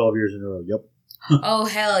 A-Con 12 years in a row, yep. Oh,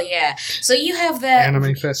 hell yeah. So you have that...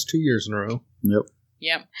 Anime Fest 2 years in a row. Yep.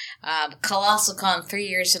 Yep. Colossal Con 3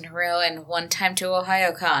 years in a row, and 1 time to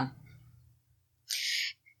Ohio Con.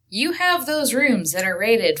 You have those rooms that are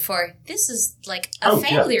rated for, this is like a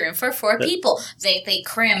family room for 4 people. They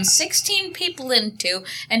cram 16 people into,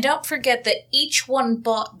 and don't forget that each one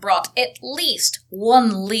brought at least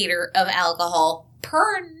 1 liter of alcohol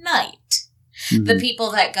per night. Mm-hmm. The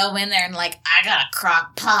people that go in there and like, I got a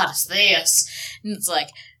crock pot of this. And it's like,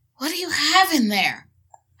 what do you have in there?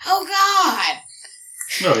 Oh, God.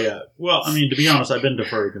 Oh, yeah. Well, I mean, to be honest, I've been to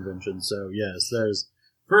furry conventions, so yes, there's...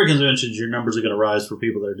 Furry conventions, your numbers are going to rise for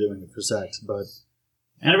people that are doing it for sex, but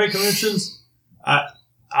anime conventions,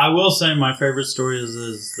 I will say my favorite story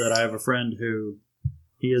is that I have a friend who,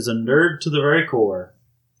 he is a nerd to the very core,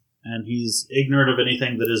 and he's ignorant of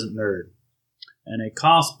anything that isn't nerd. And a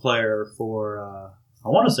cosplayer for, I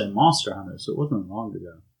want to say Monster Hunter, so it wasn't long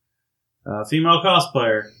ago. A female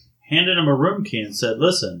cosplayer handed him a room key and said,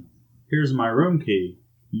 listen, here's my room key.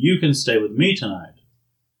 You can stay with me tonight.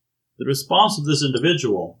 The response of this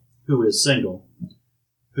individual, who is single,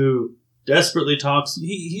 who desperately talks,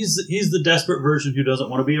 he's the desperate version who doesn't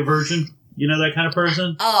want to be a virgin. You know that kind of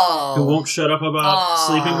person? Oh. Who won't shut up about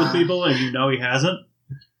sleeping with people, and you know he hasn't.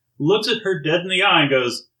 Looks at her dead in the eye and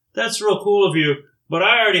goes, that's real cool of you, but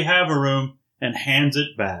I already have a room, and hands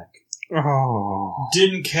it back. Oh.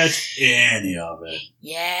 Didn't catch any of it.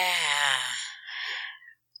 Yeah.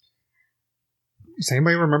 Does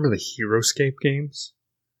anybody remember the HeroScape games?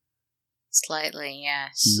 Slightly,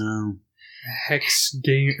 yes. No. Hex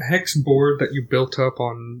board that you built up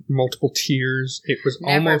on multiple tiers. It was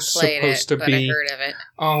Never almost supposed to but be. I heard of it.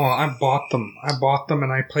 Oh, I bought them,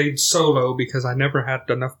 and I played solo because I never had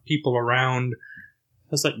enough people around.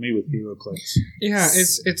 That's like me with HeroClix. Yeah,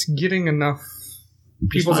 it's getting enough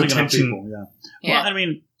people's attention. Yeah. Well, I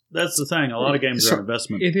mean, that's the thing. A lot of games are an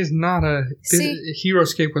investment. It is not a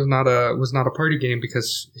HeroScape was not a party game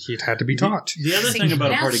because it had to be taught. The other thing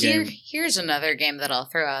about a party game. Here's another game that I'll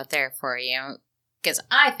throw out there for you because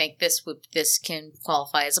I think this can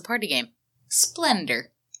qualify as a party game.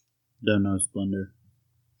 Splendor. Don't know Splendor.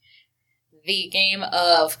 The game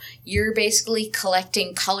of you're basically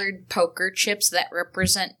collecting colored poker chips that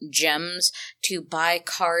represent gems to buy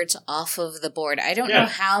cards off of the board. I don't know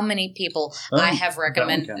how many people I have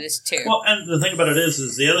recommended this to. Well, and the thing about it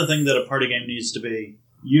is the other thing that a party game needs to be,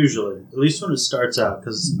 usually, at least when it starts out,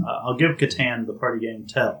 because I'll give Catan the party game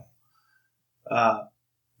tell,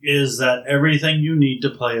 is that everything you need to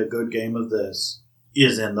play a good game of this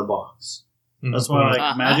is in the box. That's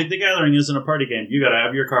why Magic the Gathering isn't a party game. You got to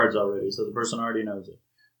have your cards already, so the person already knows it.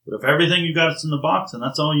 But if everything you got is in the box and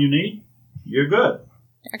that's all you need, you're good.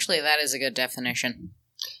 Actually, that is a good definition.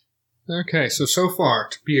 Okay, so far,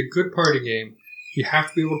 to be a good party game, you have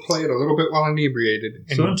to be able to play it a little bit while inebriated,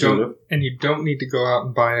 and you don't need to go out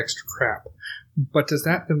and buy extra crap. But does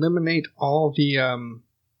that eliminate all the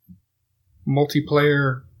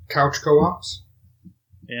multiplayer couch co-ops?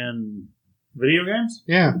 And video games?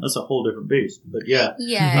 Yeah. That's a whole different beast. But yeah.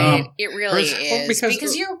 Yeah, it really is. Well,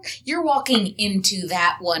 because you're walking into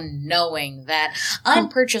that one knowing that I'm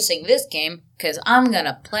purchasing this game because I'm going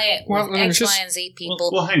to play it with X, Y, and Z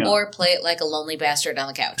people or play it like a lonely bastard on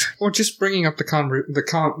the couch. Well, just bringing up the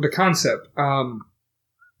concept.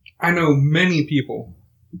 I know many people.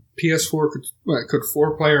 PS4 could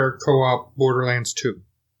 4-player co-op Borderlands 2.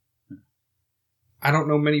 I don't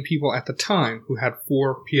know many people at the time who had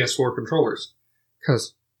 4 PS4 controllers.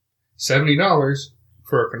 Because $70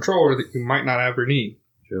 for a controller that you might not ever need.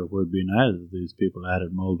 Sure would be nice if these people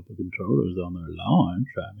added multiple controllers on their launch.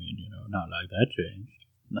 I mean, not like that changed.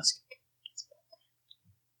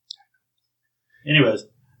 Anyways,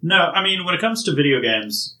 no, I mean, when it comes to video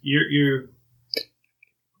games,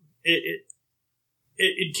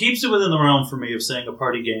 it keeps it within the realm for me of saying a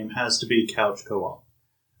party game has to be couch co-op.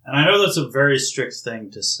 And I know that's a very strict thing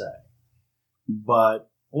to say. But,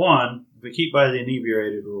 1, if we keep by the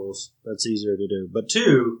inebriated rules, that's easier to do. But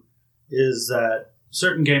 2, is that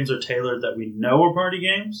certain games are tailored that we know are party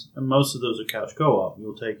games, and most of those are couch co-op.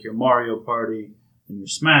 You'll take your Mario Party, in your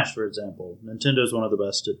Smash, for example, Nintendo is one of the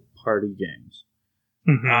best at party games.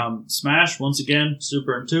 Mhm. Smash, once again,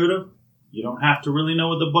 super intuitive. You don't have to really know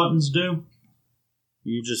what the buttons do.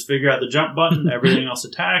 You just figure out the jump button, everything else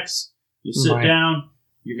attacks. You sit Right. down,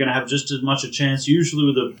 you're going to have just as much a chance, usually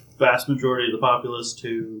with the vast majority of the populace,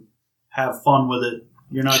 to have fun with it.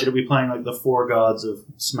 You're not going to be playing like the four gods of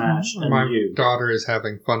Smash and My you. daughter is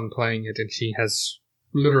having fun playing it, and she has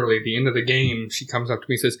literally at the end of the game. She comes up to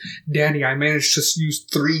me and says, "Daddy, I managed to use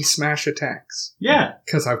 3 smash attacks." Yeah.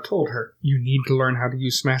 Because I've told her you need to learn how to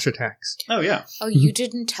use smash attacks. Oh, yeah. Oh, you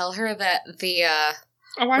didn't tell her that the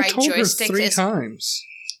Oh, I Right told her joystick 3 is- times.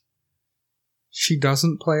 She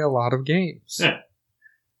doesn't play a lot of games. Yeah.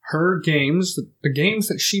 Her games, the games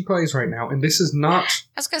that she plays right now, and this is not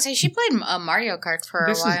I was gonna say she played Mario Kart for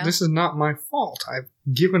a while. this is not my fault. I've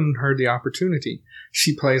given her the opportunity.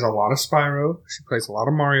 She plays a lot of Spyro. She plays a lot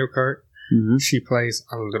of Mario Kart. Mm-hmm. She plays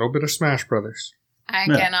a little bit of Smash Brothers. I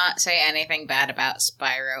Yeah. cannot say anything bad about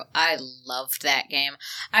Spyro. I loved that game.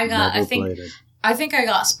 I think I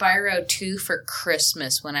got Spyro 2 for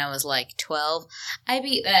Christmas when I was like 12. I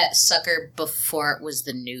beat that sucker before it was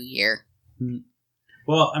the new year.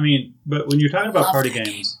 Well, I mean, but when you're talking about Love party that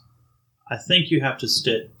games, I think you have to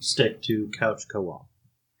stick to couch co-op.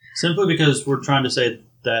 Simply because we're trying to say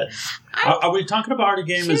that... Are we talking about party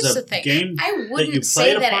game Here's as the a thing. game I that you wouldn't play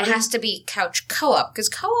say at a that party? it has to be couch co-op, because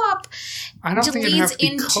co-op, I don't think it'd have to be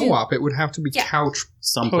Leads into- co-op. It would have to be Yeah. couch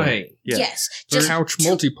Something. play. Yeah. yes, Or just couch to-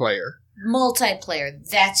 multiplayer. multiplayer.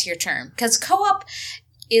 That's your term. Because co-op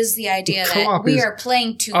is the idea that Co-op we is are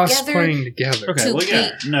playing Us together. playing together. Okay, To well,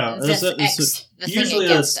 yeah. beat No, the thing usually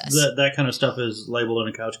against us. that kind of stuff is labeled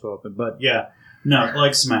in a couch co-op. But yeah, no,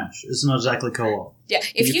 like Smash. It's not exactly co-op. Yeah,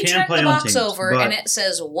 if You you can turn play the on box teams, over but- and it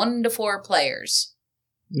says 1 to 4 players,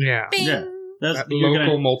 Yeah. bing. Yeah. That's That you're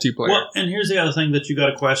local gonna- multiplayer. Well, and here's the other thing that you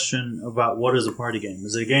got to question about: what is a party game?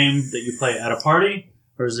 Is it a game that you play at a party,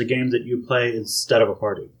 or is it a game that you play instead of a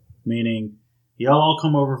party? Meaning, y'all all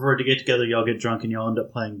come over for it to get together, y'all get drunk, and y'all end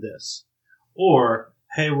up playing this. Or,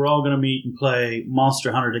 hey, we're all going to meet and play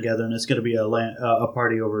Monster Hunter together, and it's going to be a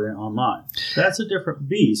party over online. That's a different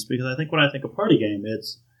beast, because I think when I think of party game,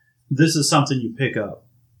 this is something you pick up.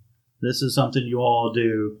 This is something you all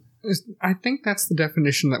do. I think that's the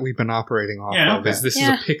definition that we've been operating off Yeah, of. okay. Is this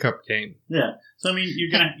Yeah. is a pickup game? Yeah. So I mean,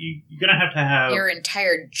 you're gonna have to have Your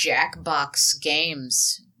entire Jackbox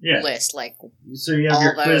games yeah. list, like So you have all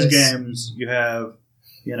your quiz those. games. You have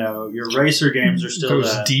your racer games are still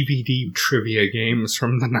Those that. DVD trivia games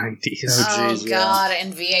from the 90s. Oh, geez, yeah. God,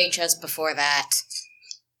 and VHS before that.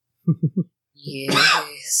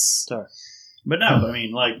 Yes. Sorry. But no, I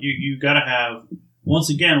mean, like you got to have.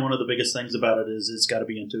 Once again, one of the biggest things about it is it's got to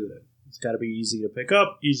be intuitive. It's got to be easy to pick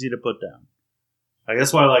up, easy to put down. I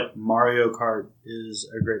guess why like Mario Kart is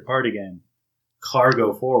a great party game.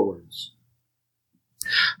 Cargo forwards.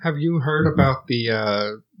 Have you heard about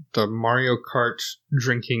the Mario Kart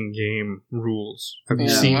drinking game rules? Have you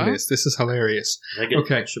Yeah. seen this? This is hilarious. I think it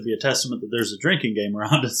Okay. should be a testament that there's a drinking game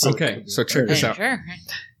around it. Okay, so check this out. Sure.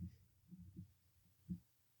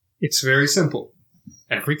 It's very simple.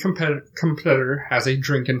 Every competitor has a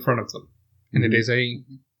drink in front of them, and it is a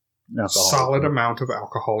solid amount of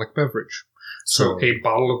alcoholic beverage. So a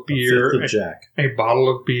bottle of beer, Jack. a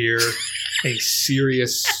bottle of beer, a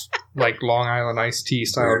serious like Long Island iced tea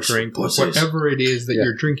style Where's the drink, pussies? whatever it is that Yeah.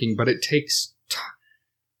 you're drinking, but it takes time.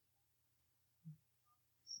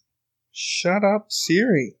 Shut up,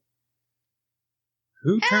 Siri.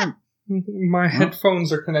 Who turned? My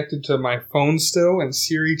headphones are connected to my phone still, and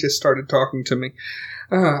Siri just started talking to me.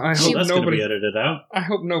 I Well, hope that's going to nobody. be edited out. I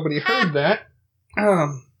hope nobody heard that.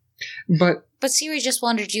 But But Siri just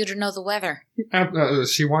wanted you to know the weather.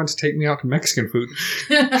 she wanted to take me out to Mexican food.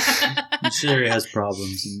 Siri has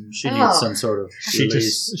problems, and she Oh. needs some sort of She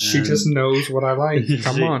release. just knows what I like.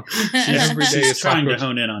 Come She- on, every day She's is trying to Taco.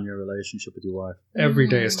 hone in on your relationship with your wife. Every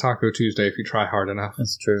day is Taco Tuesday if you try hard enough.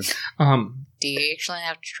 That's true. Do you actually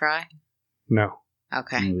have to try? No,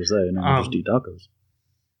 Okay. I was saying, no, just eat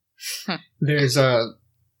tacos. there's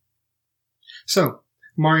so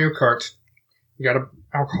Mario Kart. You got an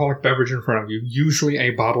alcoholic beverage in front of you, usually a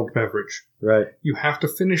bottled beverage. Right. You have to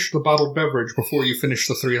finish the bottled beverage before you finish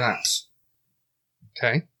the 3 laps.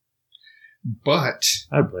 Okay? But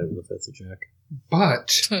I'd play with a fifth of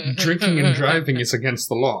Jack. drinking and driving is against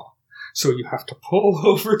the law. So you have to pull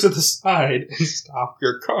over to the side and stop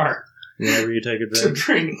your car Whenever you take a to drink.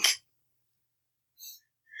 drink.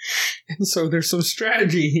 And so there's some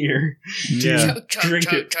strategy here. Yeah.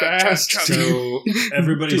 Drink it fast. So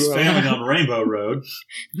everybody's Do a failing lap. on Rainbow Road.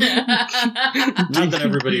 Not that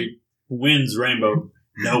everybody wins Rainbow.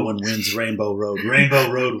 No one wins Rainbow Road.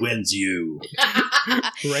 Rainbow Road wins you.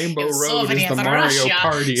 Rainbow It's Road is Soviet the Mario Russia.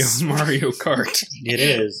 Party of Mario Kart. It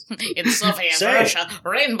is. In Soviet Say. Russia,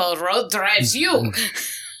 Rainbow Road drives you.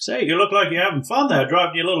 Say, you look like you're having fun there,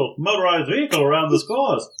 driving your little motorized vehicle around this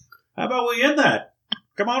course. How about we in that?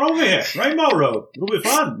 Come on over here. Rainbow Road. It'll be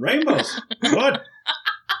fun. Rainbows. Good.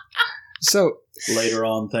 So, Later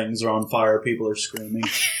on, things are on fire. People are screaming.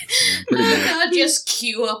 Pretty nice. Just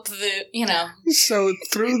cue up the,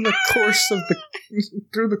 through the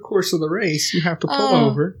course of the race, you have to pull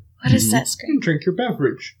over What is that scream? and drink your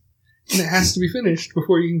beverage, and it has to be finished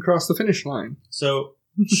before you can cross the finish line. So,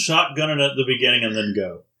 shotgun it at the beginning and then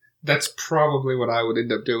go. That's probably what I would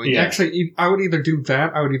end up doing. Yeah. Actually, I would either do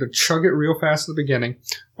that, I would either chug it real fast at the beginning,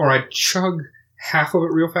 or I'd chug half of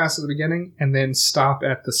it real fast at the beginning and then stop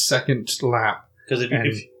at the second lap. Because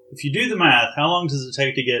if you do the math, how long does it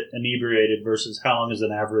take to get inebriated versus how long is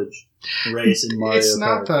an average race in Mario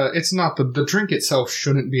Kart? It's not the drink itself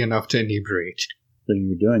shouldn't be enough to inebriate. Then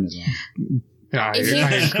you're doing it. I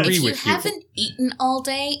If agree you with you. haven't eaten all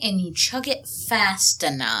day and you chug it fast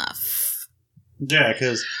enough. Yeah,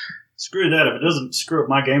 because screw that. If it doesn't screw up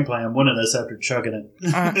my gameplay, I'm winning this after chugging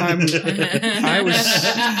it.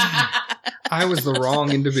 I was the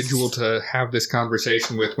wrong individual to have this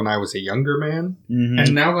conversation with when I was a younger man. Mm-hmm.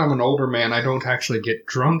 And now that I'm an older man, I don't actually get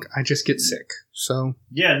drunk, I just get sick. So,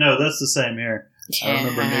 Yeah, no, that's the same here. I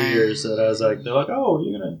remember New Year's that I was like, they're like, oh,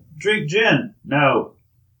 you're going to drink gin. No.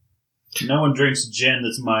 No one drinks gin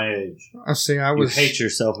that's my age. I see, I You was hate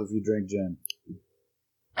yourself if you drink gin.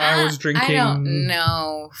 I was drinking I don't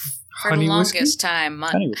know. For the honey longest whiskey? time,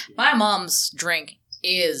 Honey whiskey. my mom's drink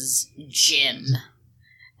is gin.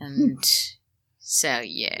 And so,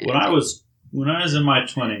 yeah. When I was in my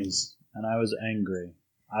 20s and I was angry,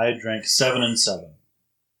 I drank 7 and 7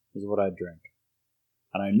 is what I drank.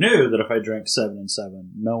 And I knew that if I drank 7 and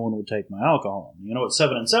 7, no one would take my alcohol. You know what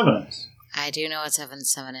 7 and 7 is? I do know what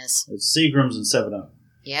 7-7 is. It's Seagrams and 7-Up.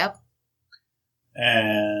 Yep.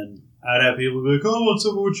 And I'd have people be like, oh, what's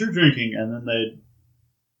up, what you're drinking? And then they'd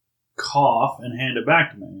cough and hand it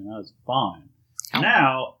back to me, and I was fine. Oh.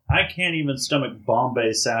 Now, I can't even stomach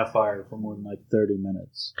Bombay Sapphire for more than like 30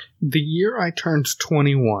 minutes. the year I turned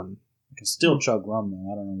 21. I can still chug rum,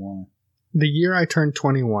 though. I don't know why. The year I turned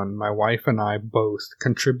 21, my wife and I both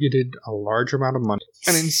contributed a large amount of money,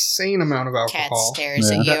 an insane amount of Cat alcohol. stares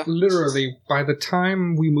Yeah. at That you. literally, by the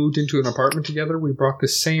time we moved into an apartment together, we brought the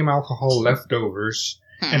same alcohol leftovers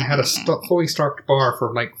and had a fully stocked bar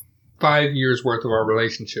for like 5 years worth of our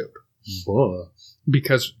relationship. Buh.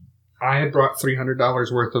 Because I had brought $300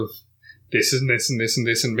 worth of this and this and this and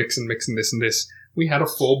this and mixing this and this. We had a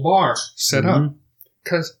full bar set up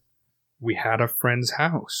because we had a friend's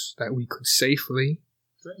house that we could safely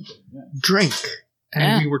drink. And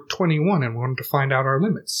Yeah. we were 21 and wanted to find out our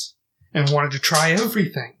limits and wanted to try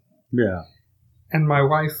everything. Yeah. And my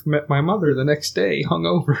wife met my mother the next day,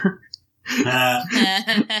 hungover,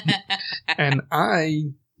 and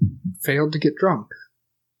I failed to get drunk.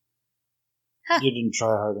 You didn't try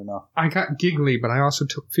hard enough. I got giggly, but I also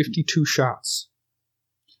took 52 shots.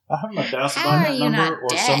 I haven't a doubt How on are that you number, not or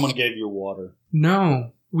dead? someone gave you water.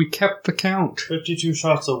 No, we kept the count. 52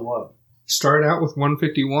 shots of what? Started out with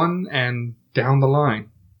 151 and down the line.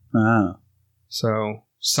 Ah. So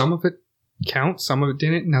some of it counts, some of it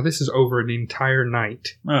didn't. Now this is over an entire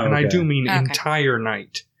night. Oh, And I okay. do mean Okay. entire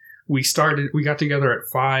night. We got together at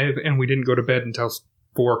 5 and we didn't go to bed until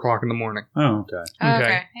 4 o'clock in the morning. Oh, okay.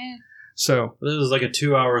 Okay. Yeah. So This is like a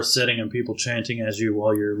 2-hour sitting and people chanting as you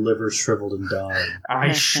while your liver shriveled and died.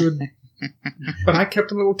 I should, but I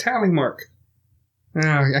kept a little tally mark.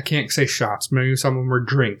 I can't say shots. Maybe some of them were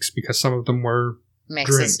drinks because some of them were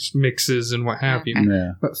Mixes. drinks, mixes, and what have you.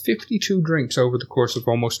 Yeah. But 52 drinks over the course of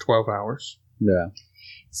almost 12 hours. Yeah.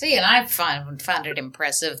 See, and I found it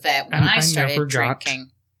impressive that when And I I started never got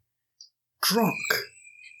drinking, Drunk.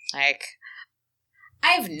 like,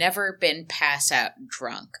 I've never been pass out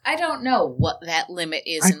drunk. I don't know what that limit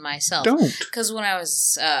is I in myself. Don't. Because when I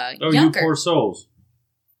was Oh, younger, you poor souls.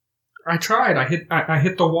 I tried. I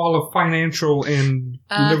hit the wall of financial and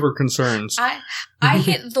liver concerns. I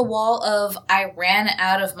hit the wall of I ran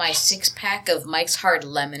out of my 6-pack of Mike's Hard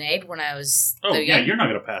Lemonade when I was Oh, yeah, young. you're not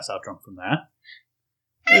going to pass out drunk from that.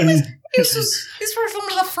 This was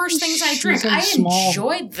one of the first things I drank. She's a I small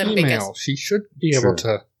enjoyed them Female. because, She should be Sure. able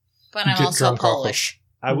to. but I'm get also drunk off of- Polish,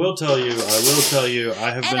 I will tell you,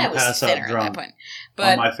 I have and I been was passed out thinner at that drunk point. on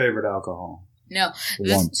But my favorite alcohol. no,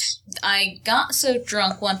 this, Once. I got so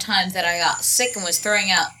drunk one time that I got sick and was throwing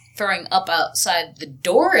up outside the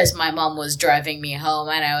door as my mom was driving me home,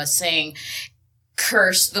 and I was saying,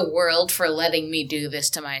 "Curse the world for letting me do this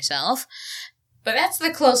to myself." But that's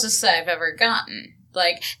the closest I've ever gotten.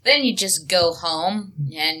 Like, then you just go home,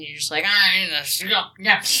 and you're just like,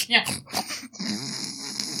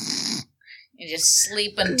 you just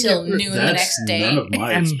sleep until noon the next day. None of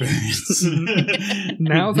my experience.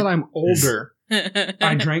 Now that I'm older,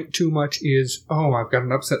 I drank too much is, I've got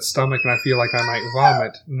an upset stomach and I feel like I might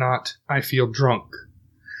vomit, not I feel drunk.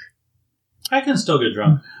 I can still get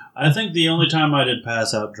drunk. I think the only time I did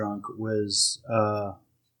pass out drunk was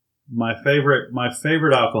my favorite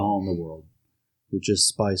alcohol in the world, which is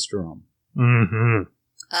spiced rum. Mm-hmm.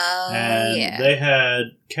 Oh, and yeah. they had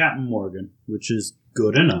Captain Morgan, which is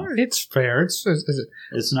good enough. It's fair.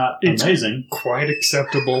 It's not amazing. Quite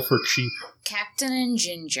acceptable for cheap. Captain and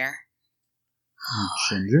Ginger.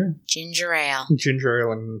 Ginger? Ginger ale. Ginger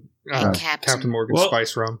ale and Captain Morgan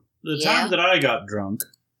spice rum. The time that I got drunk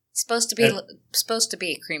It's supposed to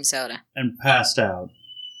be a cream soda. and passed out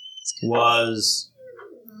was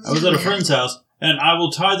I was at a friend's house, and I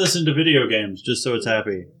will tie this into video games just so it's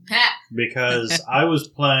happy. Because I was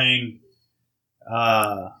playing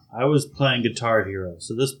Guitar Hero.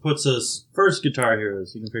 So this puts us first Guitar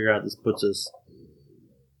Heroes. You can figure out this puts us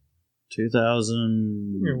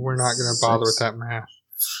 2000. We're not going to bother with that math.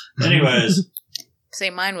 Anyways, Say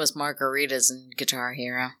mine was margaritas and Guitar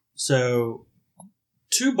Hero. so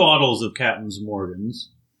 2 bottles of Captain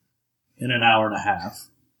Morgan's in an hour and a half.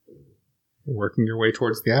 Working your way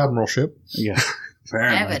towards the admiralship. Yeah,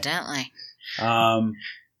 apparently. Evidently.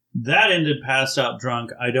 That ended passed out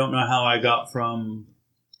drunk. I don't know how I got from...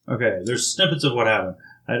 Okay, there's snippets of what happened.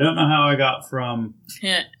 I don't know how I got from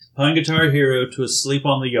playing Guitar Hero to asleep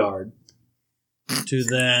on the yard to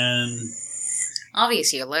then...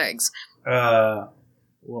 Obviously your legs.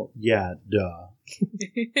 Well, yeah, duh.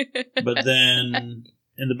 But then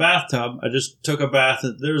in the bathtub, I just took a bath.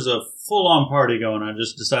 There was a full-on party going. I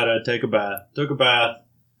just decided I'd take a bath. Took a bath,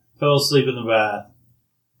 fell asleep in the bath,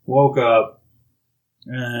 woke up,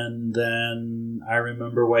 and then I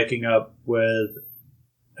remember waking up with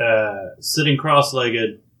sitting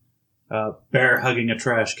cross-legged, bear hugging a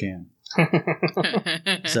trash can.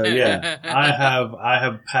 So yeah, I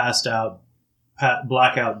have passed out,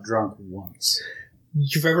 blackout drunk once.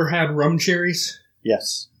 You've ever had rum cherries?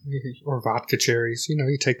 Yes. Or vodka cherries. You know,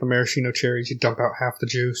 you take the maraschino cherries, you dump out half the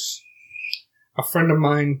juice. A friend of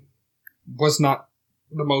mine was not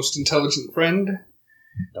the most intelligent friend.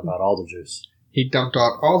 Dump out all the juice. He dumped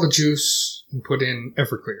out all the juice and put in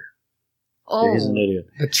Everclear. Oh. Yeah, he's an idiot.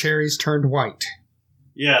 The cherries turned white.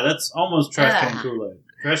 Yeah, that's almost trash can Kool-Aid.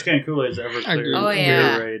 Trash can Kool-Aid's Everclear. Oh,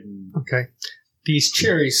 yeah. Gatorade and... Okay. These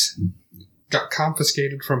cherries got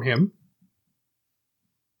confiscated from him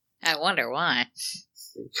I wonder why.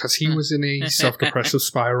 because he was in a self-depressive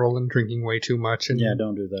spiral and drinking way too much. And Yeah,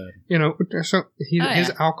 don't do that. you know, so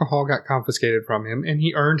his alcohol got confiscated from him, and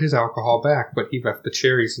he earned his alcohol back, but he left the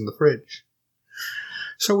cherries in the fridge.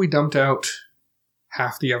 So we dumped out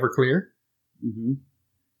half the Everclear, Mm-hmm.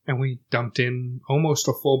 and we dumped in almost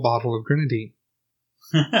a full bottle of grenadine,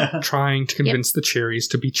 trying to convince the cherries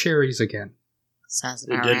to be cherries again. Sounds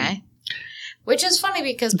It about didn't. right. Which is funny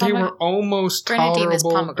because They were almost grenadine is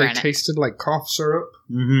tolerable. They pomegranate. tasted like cough syrup,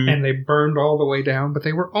 Mm-hmm. and they burned all the way down, but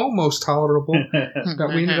they were almost tolerable.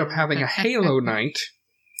 That we ended up having a Halo night.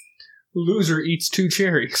 Loser eats 2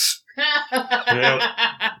 cherries. Yep.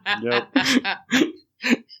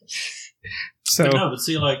 So No, but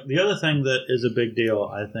see, like, the other thing that is a big deal,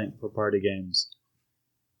 I think, for party games,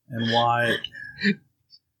 and why...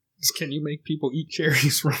 can you make people eat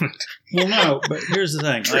cherries from it? Well, no, but here's the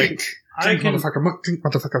thing. Drink. Like, Drink, motherfucker. Drink,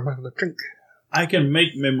 motherfucker. Drink. I can make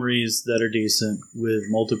memories that are decent with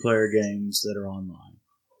multiplayer games that are online.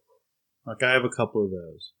 Like, I have a couple of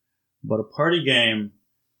those. But a party game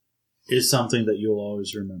is something that you'll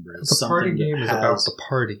always remember. It's The party something that game is about the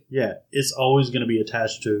party. Yeah, it's always going to be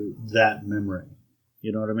attached to that memory.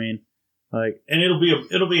 You know what I mean? Like, and it'll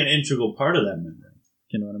be an integral part of that memory.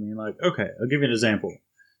 You know what I mean? Like, okay, I'll give you an example.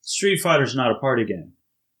 Street Fighter's not a party game,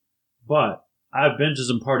 but I've been to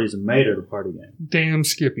some parties and made it a party game. Damn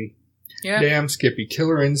Skippy. Yeah. Damn Skippy.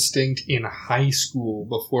 Killer Instinct in high school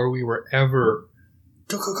before we were ever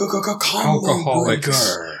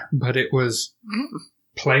alcoholics. But it was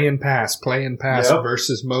play and pass Yep.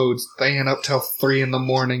 versus modes, staying up till 3 in the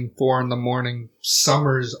morning, 4 in the morning,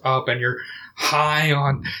 summer's up, and you're high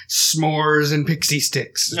on s'mores and pixie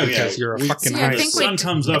sticks Oh, yeah. because you're a We- fucking See, I high The think school. we sun d-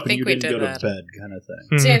 comes I up and think you we didn't did go to that. bed kind of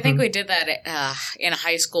thing. See, I think we did that in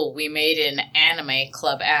high school. We made an anime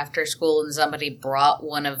club after school, and somebody brought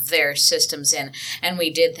one of their systems in, and we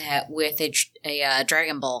did that with a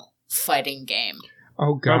Dragon Ball fighting game.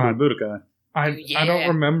 Oh, God. Probably Budokai. I Yeah. don't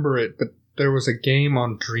remember it, but there was a game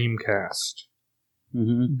on Dreamcast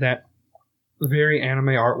Mm-hmm. that very anime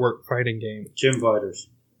artwork fighting game. Gym Fighters.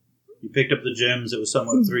 You picked up the gyms. It was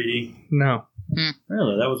somewhat 3D. No.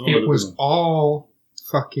 Really? That was one of the It was big ones. all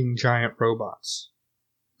fucking giant robots.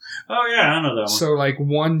 Oh, yeah, I know that one. So, like,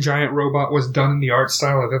 one giant robot was done in the art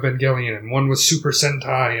style of Evangelion, and one was Super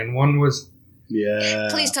Sentai, and one was... Yeah.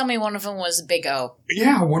 Please tell me one of them was Big O.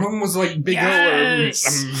 Yeah, one of them was, like, Big Yes!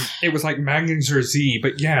 O, or... it was, like, Magnus or Z,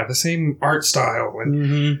 but yeah, the same art style. And,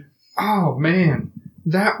 Mm-hmm. oh, man.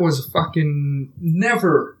 That was fucking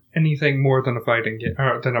never anything more than a fighting game,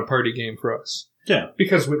 than a party game for us. Yeah.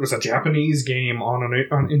 Because it was a Japanese game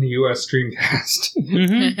in the US Dreamcast.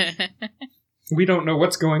 Mm-hmm. We don't know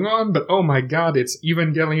what's going on, but oh my god, it's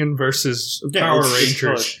Evangelion versus Power it's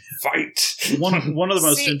Rangers. Fight! One of the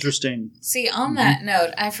most See- interesting... See, on that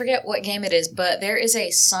note, I forget what game it is, but there is a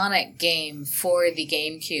Sonic game for the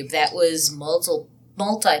GameCube that was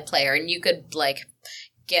multiplayer, and you could, like,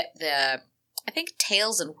 get the... I think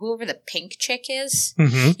Tails and whoever the pink chick is,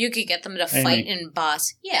 Mm-hmm. you could get them to Amy. fight in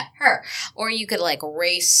boss. Yeah, her. Or you could, like,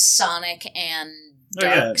 race Sonic and Oh,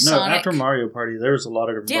 yeah. Dark Sonic. After Mario Party, there was a lot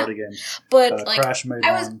of different Yeah. party games. But, like, Crash made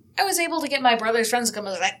I one. was able to get my brother's friends to come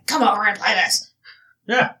and like, come over and play this.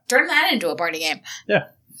 Yeah. Turn that into a party game.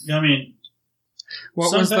 I mean,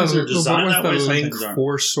 What was Sometimes they're the designed that way, Link sometimes aren't.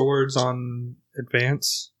 4 Swords on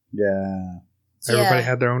Advance? yeah. Everybody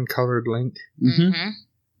had their own colored Link. Mm-hmm.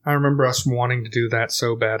 I remember us wanting to do that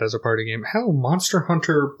so bad as a party game. Hell, Monster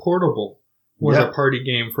Hunter Portable was Yeah. a party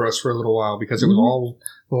game for us for a little while because it was all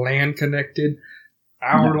LAN connected.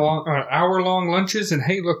 Hour long lunches, and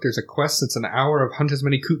hey, look, there's a quest that's an hour of hunt as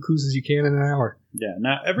many cuckoos as you can in an hour. Yeah.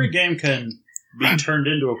 Now, every game can be turned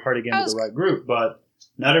into a party game with the right group, but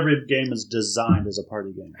not every game is designed as a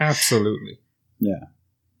party game. Absolutely. Yeah.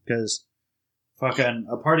 Because fucking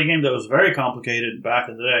a party game that was very complicated back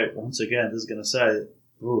in the day, once again, this is going to say,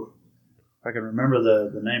 ooh, if I can remember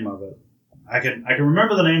the name of it. I can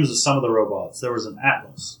remember the names of some of the robots. There was an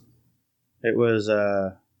Atlas. It was,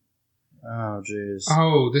 oh, jeez.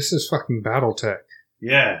 Oh, this is fucking BattleTech.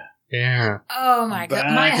 Yeah. Yeah. Oh my god,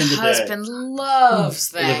 Back my in the day. husband loves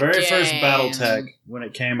that The very game. first BattleTech, when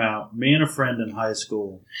it came out, me and a friend in high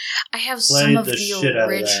school, I have played some of the the shit out of that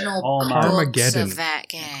original all books night. Armageddon. of that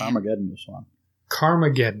game. Armageddon was fun.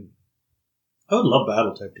 Carmageddon. I would love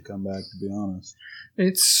BattleTech to come back, to be honest.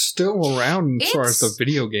 It's still around as far as the It's-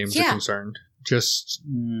 video games are yeah. concerned. Just,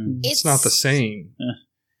 it's It's- not the same.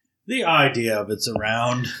 The idea of it's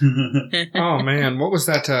around. Oh man, what was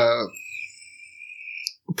that,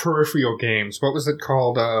 Peripheral Games? What was it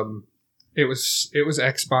called? It was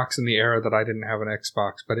Xbox in the era that I didn't have an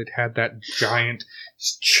Xbox, but it had that giant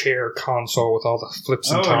chair console with all the flips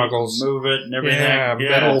and you toggles. can move it and everything. Yeah,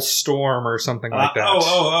 Metal Storm or something like that.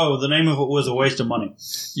 The name of it was a waste of money.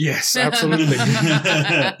 Yes, absolutely.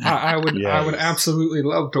 I would Yes. absolutely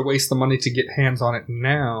love to waste the money to get hands on it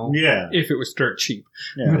now Yeah. if it was dirt cheap.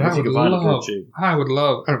 Yeah, But if you could find it dirt cheap. I would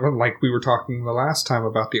love, like we were talking the last time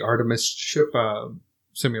about the Artemis ship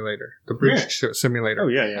simulator, the bridge ship simulator. Oh,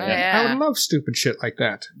 yeah. Oh, yeah. I would love stupid shit like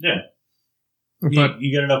that. Yeah. But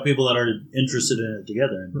You get enough people that are interested in it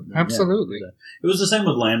together. And, Absolutely. yeah. It was the same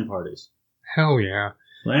with LAN parties. hell yeah.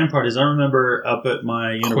 LAN parties, I remember up at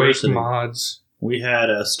my Quake university, mods. we had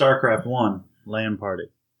a StarCraft 1 LAN party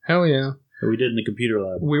Hell yeah. that we did in the computer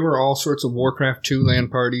lab. We were all sorts of Warcraft 2 LAN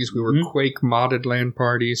parties. We were Mhm. Quake modded LAN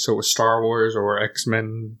parties, so it was Star Wars or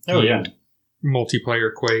X-Men Oh, yeah.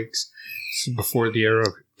 multiplayer Quakes. This is before the era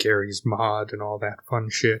of Gary's Mod and all that fun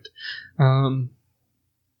shit.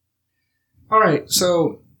 Alright,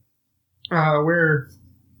 so we're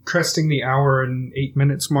cresting the hour and 8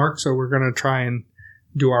 minutes mark, so we're going to try and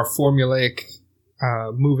do our formulaic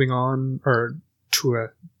moving on or to a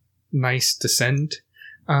nice descent.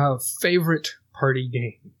 Favorite party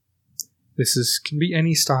game. This can be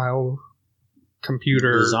any style,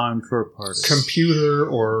 computer, Designed for a party. computer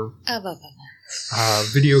or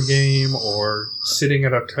video game, or sitting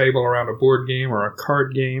at a table around a board game or a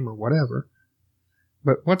card game or whatever.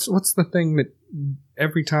 But what's the thing that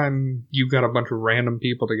every time you've got a bunch of random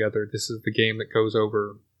people together, this is the game that goes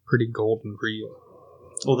over pretty golden for you?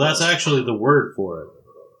 Well, that's actually the word for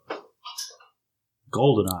it.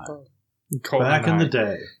 GoldenEye. Back in the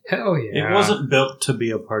day. Hell yeah. It wasn't built to be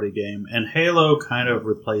a party game, and Halo kind of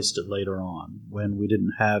replaced it later on when we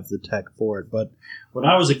didn't have the tech for it. But when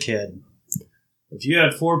I was a kid, if you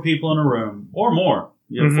had 4 people in a room, or more,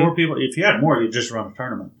 you had 4 people. If you had more, you'd just run a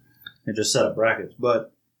tournament and just set up brackets.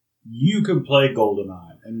 But you could play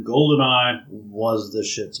GoldenEye, and GoldenEye was the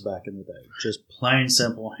shits back in the day. Just plain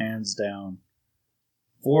simple, hands down.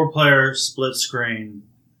 4-player, split screen,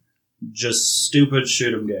 just stupid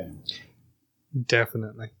shoot 'em game.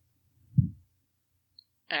 Definitely.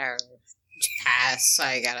 Pass.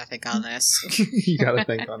 I gotta think on this. You gotta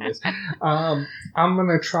think on this. I'm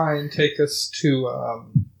gonna try and take us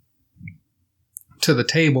to the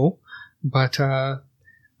table, but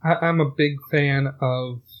I'm a big fan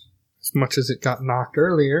of, as much as it got knocked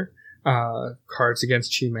earlier, Cards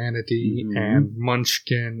Against Humanity and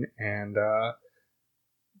Munchkin and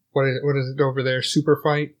what is it over there? Super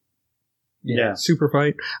Fight. Yeah. Super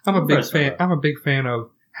Fight. I'm a big Right, fan. right. I'm a big fan of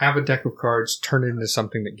have a deck of cards, turn it into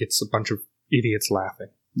something that gets a bunch of idiots laughing.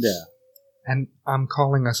 Yeah. And I'm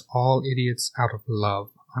calling us all idiots out of love.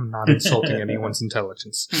 I'm not insulting anyone's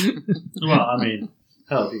intelligence. Well, I mean,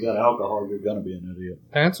 hell, if you got alcohol, you're going to be an idiot.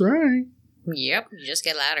 That's right. Yep, you just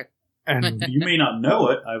get louder. And You may not know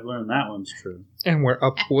it. I've learned that one's true. and we're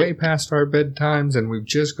up way past our bedtimes, and we've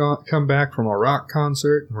just come back from a rock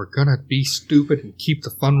concert, and we're gonna be stupid and keep the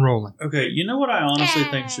fun rolling. Okay, you know what I honestly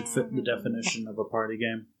think should fit the definition of a party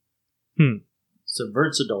game?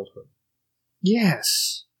 Subverts adulthood.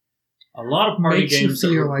 Yes. A lot of party Makes you games that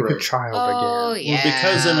feel were like great. a child Oh, again.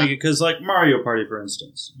 yeah. Because like Mario Party, for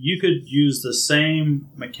instance, you could use the same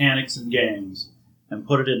mechanics and games and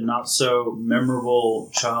put it in not so memorable,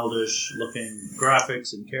 childish looking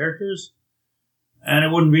graphics and characters, and it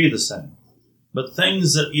wouldn't be the same. But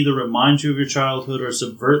things that either remind you of your childhood or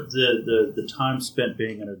subvert the time spent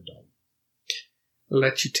being an adult.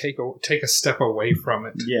 Let you take a step away from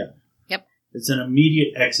it. Yeah. Yep. It's an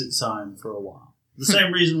immediate exit sign for a while. The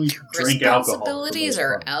same reason we drink alcohol. Responsibilities for the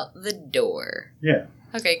are most part. out the door. Yeah.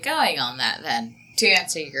 Okay, going on that then, to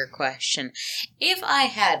answer your question, if I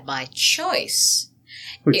had my choice,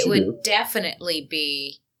 Which it you would do. definitely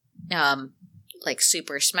be like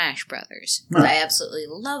Super Smash Brothers. 'Cause Huh. I absolutely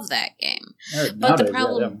love that game. But Nowadays, the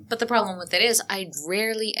problem, yeah, but the problem with it is, I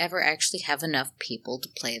rarely ever actually have enough people to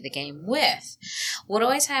play the game with. What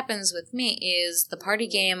always happens with me is the party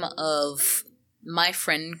game of my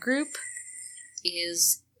friend group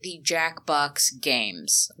is the Jackbox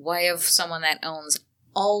games. Why have someone that owns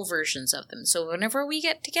all versions of them? So whenever we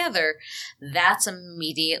get together, that's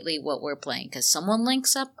immediately what we're playing. Because someone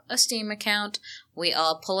links up a Steam account, we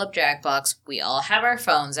all pull up Jackbox, we all have our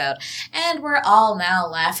phones out, and we're all now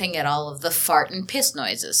laughing at all of the fart and piss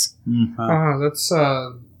noises. That's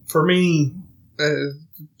for me.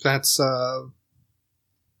 That's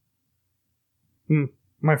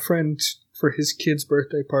my friend for his kid's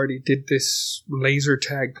birthday party did this laser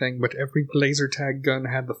tag thing, but every laser tag gun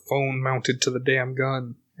had the phone mounted to the damn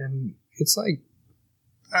gun, and it's like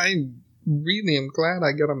I really am glad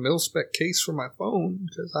I got a mil-spec case for my phone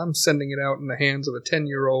because I'm sending it out in the hands of a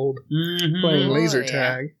 10-year-old playing Oh, laser yeah.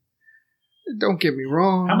 tag. Don't get me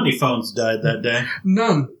wrong. How many phones died that day?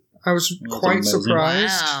 None. I was That's quite amazing.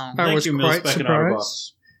 surprised. Wow. I Thank was you, quite Milspec and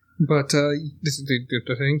surprised. But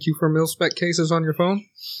thank you for mil-spec cases on your phone.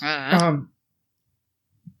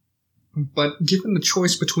 But given the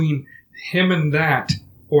choice between him and that,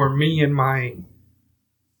 or me and my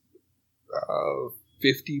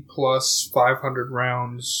 50 plus 500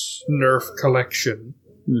 rounds Nerf collection,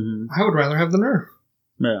 I would rather have the Nerf.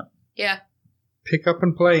 Yeah. Yeah. Pick up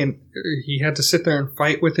and play, and he had to sit there and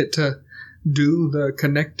fight with it to do the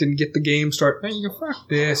connect and get the game start. Hey, you fuck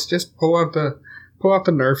this. Just pull out the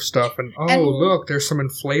Nerf stuff, and look, there's some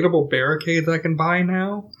inflatable barricades I can buy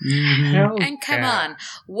now. Hell And come yeah. on,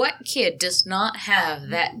 what kid does not have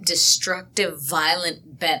that destructive,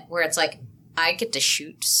 violent bent where it's like, I get to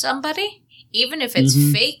shoot somebody? Even if it's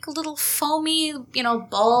fake little foamy,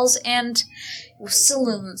 balls and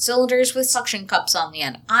cylinders with suction cups on the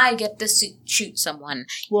end. I get to shoot someone.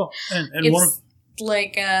 Well, and It's one of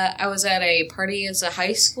like, I was at a party as a high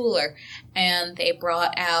schooler, and they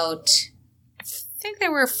brought out, I think they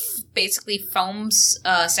were basically foam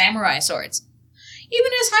samurai swords.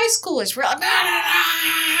 Even as high schoolers, we're like,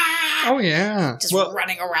 Oh yeah. just Well,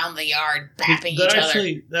 running around the yard, bapping that each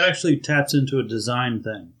other. that actually taps into a design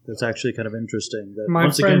thing that's actually kind of interesting. That My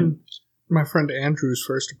once friend Andrew's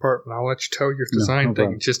first apartment. I'll let you tell your design no thing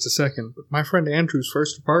problem. in just a second. But my friend Andrew's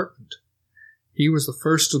first apartment, he was the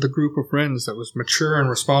first of the group of friends that was mature and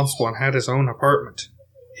responsible and had his own apartment,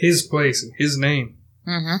 his place and his name.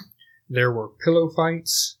 Mm-hmm. There were pillow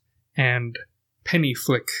fights and penny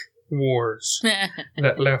flick wars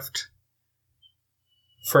that left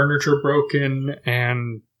furniture broken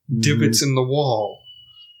and divots in the wall.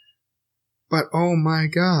 But oh my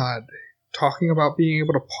god, talking about being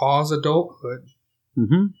able to pause adulthood,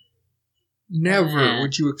 never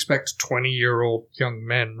would you expect 20-year-old young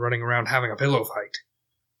men running around having a pillow fight.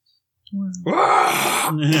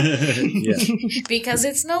 Yeah. Because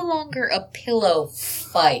it's no longer a pillow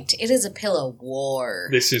fight. It is a pillow war.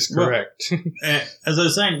 This is correct. As I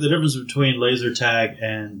was saying, the difference between laser tag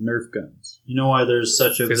and Nerf guns. You know why there's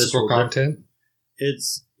such a Physical visceral content?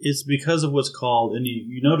 It's because of what's called, and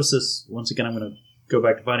you notice this, once again, I'm going to go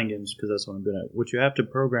back to fighting games because that's what I'm good at. What you have to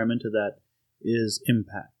program into that is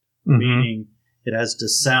impact, meaning it has to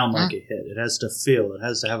sound like a hit. It has to feel. It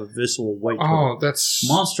has to have a visceral weight to Oh, it. that's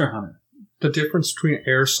Monster Hunter. the difference between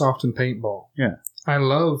airsoft and paintball. Yeah. I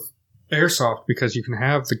love airsoft because you can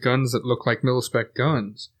have the guns that look like mil-spec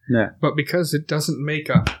guns, Yeah. but because it doesn't make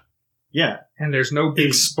a... Yeah. And there's no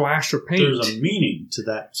big splash of paint. There's a meaning to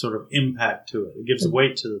that sort of impact to it. It gives a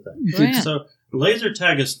weight to the thing. Oh, yeah. So laser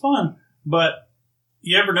tag is fun, but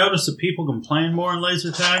you ever notice that people complain more in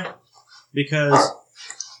laser tag? Because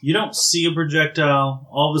you don't see a projectile,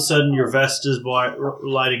 all of a sudden your vest is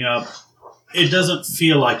lighting up. It doesn't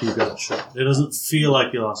feel like you got shot. It doesn't feel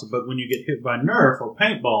like you lost it. But when you get hit by Nerf or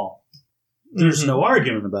paintball, there's no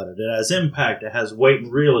argument about it. It has impact. It has weight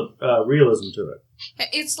and realism to it.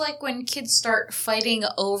 It's like when kids start fighting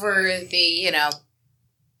over the,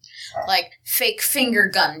 like fake finger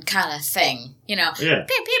gun kind of thing. Yeah. Pew,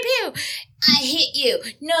 pew, pew. I hit you.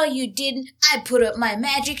 No, you didn't. I put up my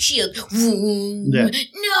magic shield. Yeah.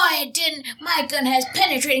 No, I didn't. My gun has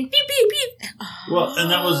penetrating. Pew, pew, pew. Well,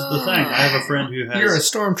 and that was the thing. I have a friend who has... You're a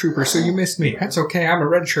stormtrooper, so you missed me. That's okay. I'm a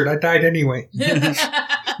red shirt. I died anyway.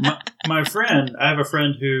 my friend, I have a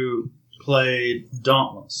friend who played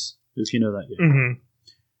Dauntless, if you know that game.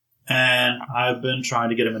 Mm-hmm. And I've been trying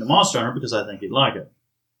to get him into Monster Hunter because I think he'd like it.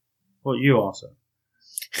 Well, you also.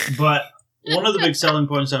 But one of the big selling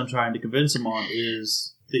points I'm trying to convince him on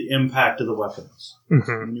is the impact of the weapons.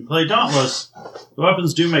 Mm-hmm. When you play Dauntless, the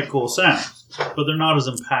weapons do make cool sounds, but they're not as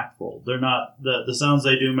impactful. They're not the sounds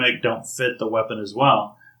they do make don't fit the weapon as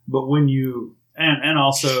well. But when you and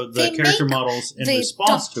also the They character make- models in they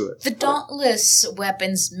response to it. The Dauntless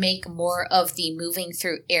weapons make more of the moving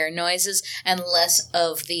through air noises and less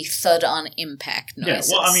of the thud on impact noises.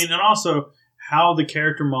 Yeah, well, I mean, and also how the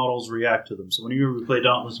character models react to them. So when you play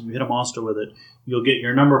Dauntless and you hit a monster with it, you'll get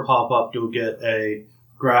your number pop up. You'll get a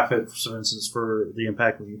graphic, for instance, for the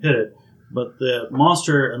impact when you hit it. But the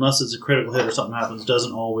monster, unless it's a critical hit or something happens,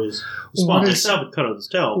 doesn't always respond. They still have a cut of its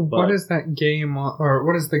tail. But What is that game, or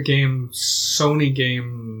what is the game, Sony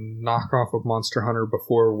game knockoff of Monster Hunter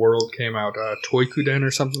before World came out? Toykuden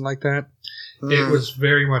or something like that? It was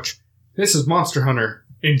very much, this is Monster Hunter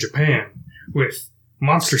in Japan with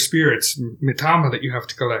monster spirits, Mitama that you have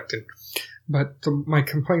to collect. But my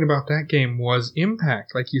complaint about that game was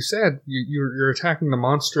impact. Like you said, you're attacking the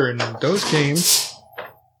monster in those games.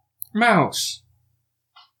 Mouse.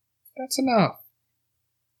 That's enough.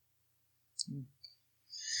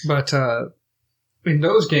 But in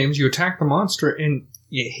those games, you attack the monster and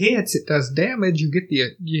it hits, it does damage, you get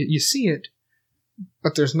you see it,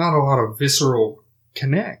 but there's not a lot of visceral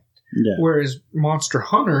connect. yeah. Whereas Monster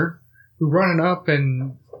Hunter, you're running up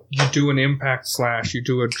and you do an impact slash, you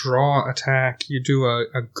do a draw attack, you do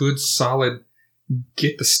a good solid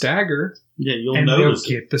get the stagger, Yeah, you'll and notice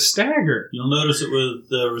they'll it. get the stagger. You'll notice it with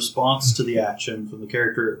the response to the action from the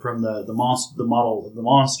character, from the monster, the model of the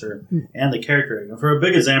monster, and the character. And for a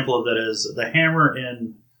big example of that is the hammer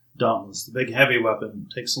in Dauntless, the big heavy weapon,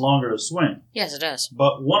 takes longer to swing. Yes, it does.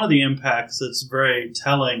 But one of the impacts that's very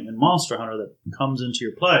telling in Monster Hunter that comes into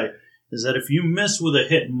your play is that if you miss with a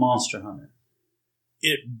hit in Monster Hunter,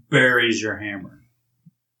 it buries your hammer.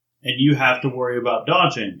 And you have to worry about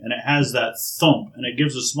dodging. And it has that thump. And it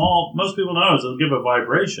gives a small, most people know it'll give a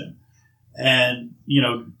vibration. And,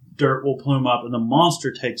 dirt will plume up and the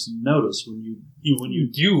monster takes notice when you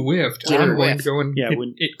You whiffed. You I'm going whiffed. to go and Yeah,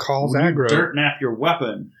 it calls when you aggro. dirt nap your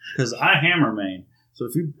weapon, because I hammer main. So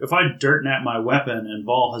if I dirt nap my weapon and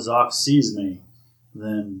Vol Hazak sees me,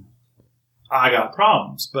 then I got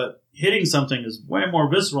problems. But hitting something is way more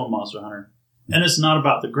visceral in Monster Hunter. And it's not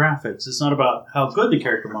about the graphics. It's not about how good the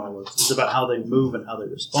character model looks. It's about how they move and how they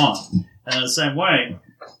respond. And in the same way,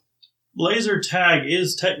 laser tag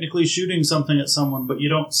is technically shooting something at someone, but you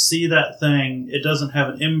don't see that thing. It doesn't have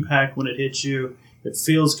an impact when it hits you. It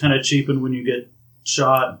feels kind of cheapened when you get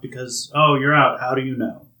shot because, oh, you're out. How do you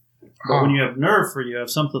know? But when you have Nerf or you have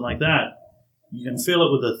something like that, you can feel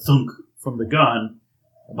it with a thunk from the gun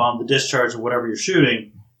upon the discharge of whatever you're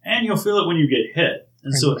shooting, and you'll feel it when you get hit.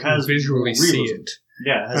 And so you it can has visually more see realism. it.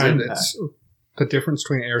 Yeah, it has And impact. it's the difference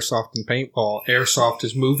between airsoft and paintball. Airsoft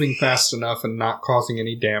is moving fast enough and not causing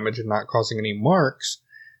any damage and not causing any marks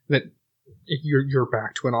that you're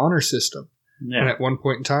back to an honor system. And Yeah. at one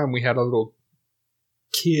point in time, we had a little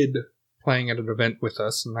kid playing at an event with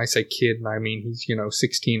us, and I say kid, and I mean he's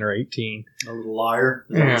 16 or 18. A little liar.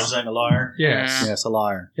 Is that what you're saying, a liar? Yes. Yes, a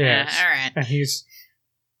liar. Yes. All right. And he's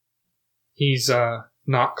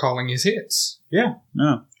not calling his hits. Yeah.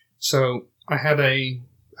 No. So I had a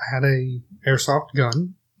airsoft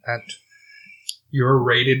gun that you're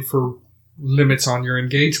rated for limits on your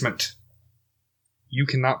engagement. You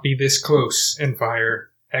cannot be this close and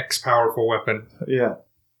fire X powerful weapon. Yeah.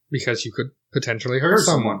 Because you could potentially hurt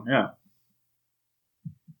someone. Yeah.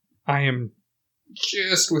 I am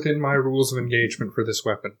just within my rules of engagement for this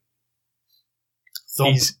weapon.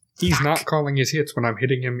 Thump. He's not calling his hits when I'm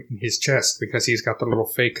hitting him in his chest because he's got the little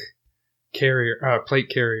fake plate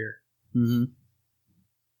carrier. Mm-hmm.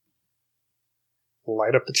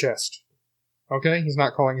 Light up the chest. Okay, he's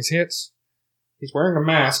not calling his hits. He's wearing a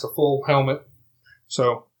mask, a full helmet.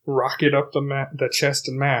 So rocket up the chest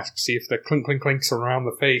and mask. See if the clink clink clinks around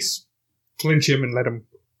the face. Flinch him and let him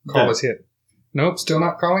call his hit. Nope, still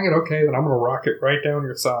not calling it? Okay, then I'm going to rocket right down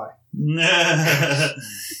your thigh.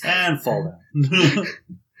 And fall down.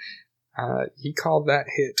 He called that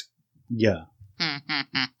hit. Yeah.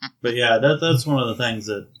 But yeah, that's one of the things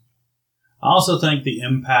that... I also think the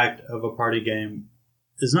impact of a party game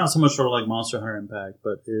is not so much sort of like Monster Hunter Impact,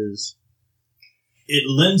 but is... It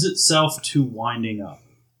lends itself to winding up.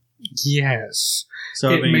 Yes.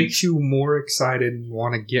 So it makes you more excited and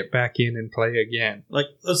want to get back in and play again. Like,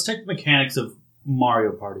 let's take the mechanics of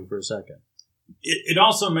Mario Party for a second. It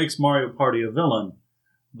also makes Mario Party a villain,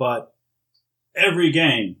 but every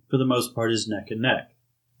game, for the most part, is neck and neck.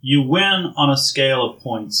 You win on a scale of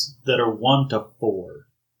points that are 1 to 4.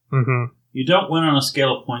 Mm-hmm. You don't win on a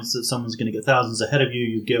scale of points that someone's going to get thousands ahead of you,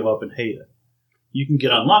 you give up and hate it. You can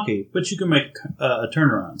get unlucky, but you can make a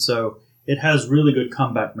turnaround. So it has really good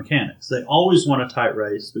comeback mechanics. They always want a tight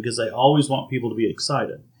race because they always want people to be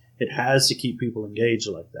excited. It has to keep people engaged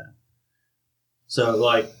like that. So,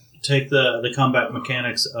 like, take the comeback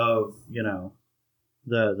mechanics of,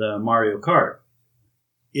 the Mario Kart.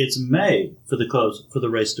 It's made for the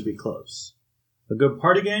race to be close. A good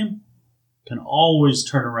party game can always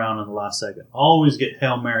turn around in the last second. Always get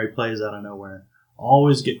Hail Mary plays out of nowhere.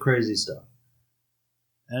 Always get crazy stuff.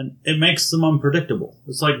 And it makes them unpredictable.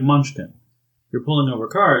 It's like Munchkin. You're pulling over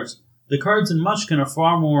cards. The cards in Munchkin are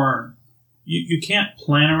far more... You can't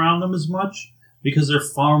plan around them as much because they're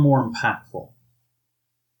far more impactful.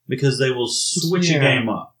 Because they will switch a game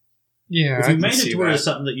up. Yeah, if you made it to where it's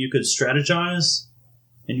something that you could strategize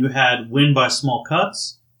and you had win by small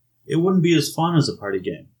cuts, it wouldn't be as fun as a party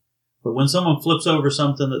game. But when someone flips over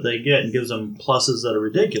something that they get and gives them pluses that are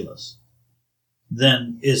ridiculous,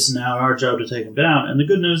 then it's now our job to take them down. And the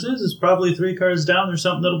good news is probably 3 cards down, there's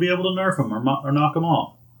something that'll be able to nerf them or knock them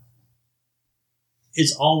off.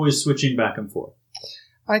 It's always switching back and forth.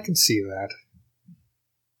 I can see that.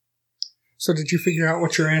 So did you figure out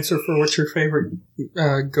what your answer for what your favorite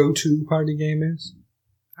go-to party game is?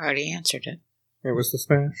 I already answered it. It was the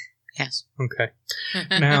Smash? Yes. Okay.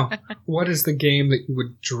 Now, what is the game that you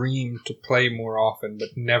would dream to play more often but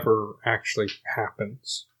never actually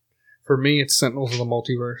happens? For me, it's Sentinels of the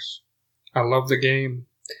Multiverse. I love the game,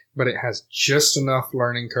 but it has just enough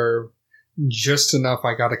learning curve, just enough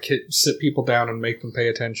I gotta sit people down and make them pay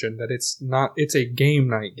attention that it's a game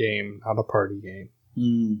night game, not a party game.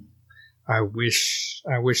 Mm. I wish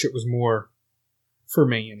it was more for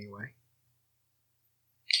me anyway.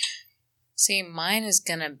 See, mine is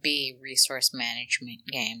gonna be resource management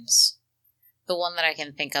games. The one that I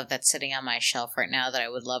can think of that's sitting on my shelf right now that I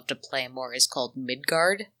would love to play more is called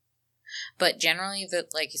Midgard. But generally,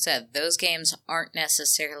 like you said, those games aren't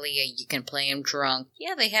necessarily you can play them drunk.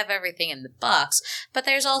 Yeah, they have everything in the box, but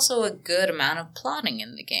there's also a good amount of plotting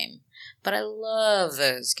in the game. But I love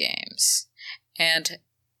those games. And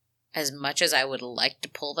as much as I would like to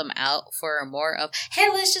pull them out for more of, hey,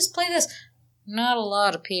 let's just play this, not a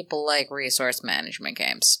lot of people like resource management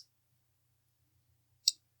games.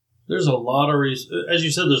 There's a lot of, as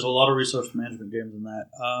you said, there's a lot of resource management games in that.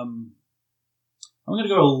 I'm going to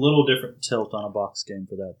go a little different tilt on a box game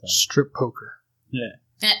for that, though. Strip poker. Yeah.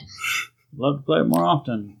 Love to play it more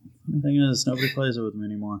often. The thing is, nobody plays it with me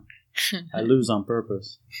anymore. I lose on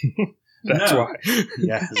purpose. That's why.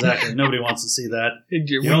 Yeah, exactly. Nobody wants to see that.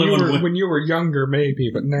 When you were younger,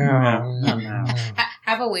 maybe, but now. No.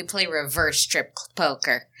 How about we play reverse strip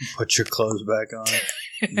poker? Put your clothes back on.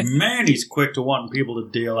 Man, he's quick to wanting people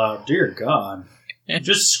to deal out. Dear God. He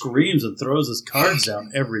just screams and throws his cards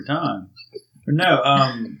down every time. No,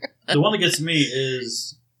 the one that gets me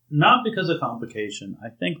is not because of complication. I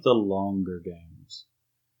think the longer games.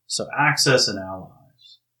 So Access and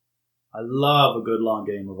Allies. I love a good long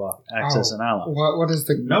game of Access and Allies. What is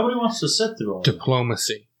the... Nobody wants to sit through all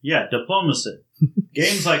Diplomacy. Yeah, diplomacy.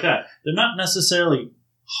 Games like that. They're not necessarily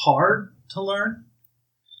hard to learn,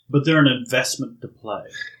 but they're an investment to play.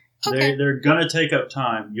 Okay. They're going to take up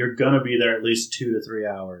time. You're going to be there at least 2 to 3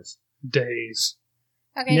 hours. Days.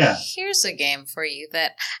 Okay, Yeah. here's a game for you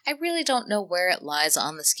that I really don't know where it lies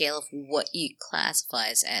on the scale of what it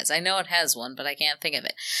classifies as. I know it has one, but I can't think of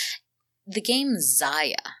it. The game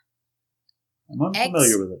Xia. I'm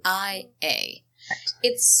unfamiliar with it. XIA.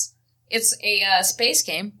 It's a space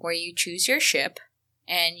game where you choose your ship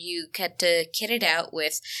and you get to kit it out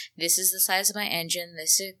with, this is the size of my engine,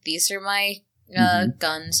 these are my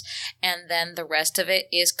guns, and then the rest of it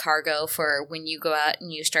is cargo for when you go out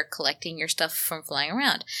and you start collecting your stuff from flying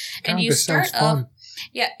around. God, And you this start sounds off, fun.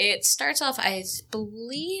 yeah, it starts off, I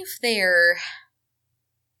believe they are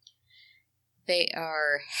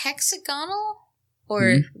hexagonal,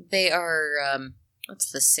 or they are,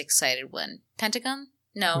 what's the 6-sided one? Pentagon?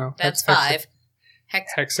 No, that's 5.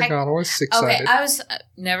 Hexagonal is Okay, 6-sided. I was,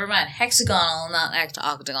 never mind, hexagonal, not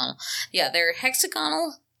octagonal. Yeah, they're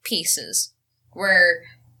hexagonal pieces where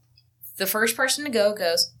the first person to go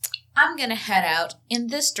goes, I'm going to head out in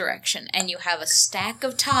this direction, and you have a stack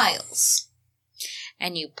of tiles.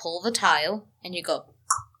 And you pull the tile, and you go,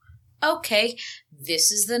 okay,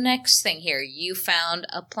 this is the next thing here. You found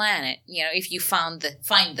a planet. You know, if you find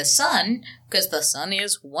the sun, because the sun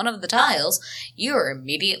is one of the tiles, you're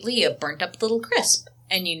immediately a burnt-up little crisp,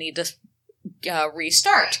 and you need to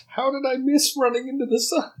restart. How did I miss running into the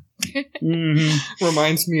sun? Mm-hmm.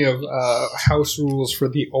 Reminds me of house rules for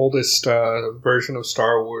the oldest version of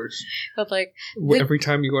Star Wars. But, like, Every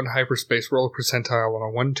time you go into hyperspace, roll a percentile. On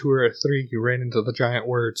a 1, 2, or a 3, you ran into the giant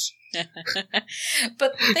words.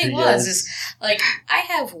 but the thing is, like, I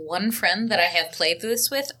have one friend that I have played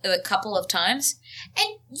this with a couple of times,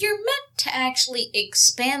 and you're meant to actually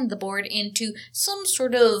expand the board into some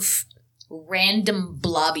sort of random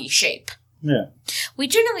blobby shape. Yeah. We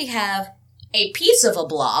generally have a piece of a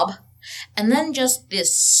blob, and then just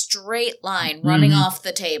this straight line running off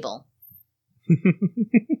the table.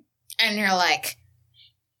 And you're like,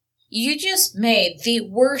 you just made the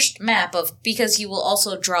worst map because you will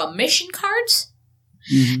also draw mission cards,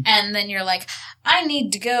 and then you're like, I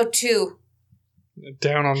need to go to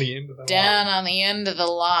Down on the end of the down on the end of the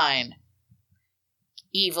line.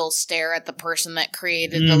 Evil stare at the person that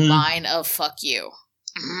created the line of fuck you.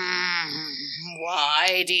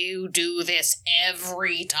 Why do you do this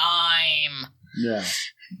every time? Yeah.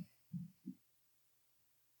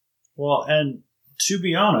 Well, and to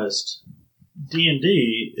be honest,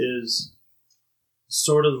 D&D is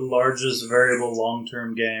sort of the largest variable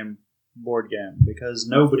long-term board game, because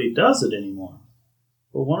nobody does it anymore.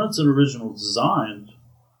 But when it's original designed,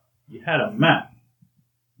 you had a map.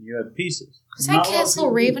 You had pieces. Was that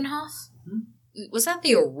Castle Ravenhof? Was that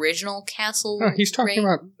the original Castle? No, he's talking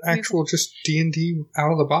about actual just D&D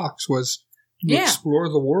out of the box. Was you explore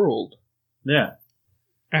the world. Yeah.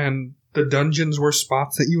 And the dungeons were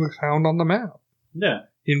spots that you found on the map. Yeah.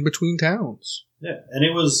 In between towns. Yeah. And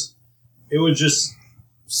it was just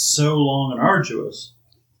so long and arduous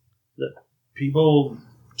that people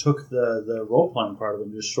took the role-playing part of it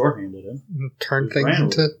and just shorthanded it. And turned things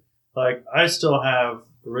into... Like, I still have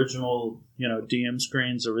original, DM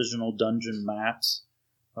screens, original dungeon maps.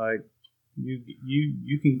 Like,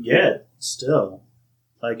 you can get still.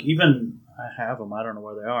 Like, even, I have them, I don't know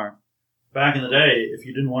where they are. Back in the day, if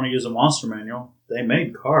you didn't want to use a monster manual, they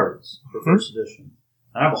made cards for first edition.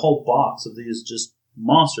 I have a whole box of these just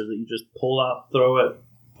monsters that you just pull out, throw it,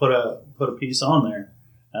 put a piece on there,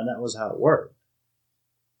 and that was how it worked.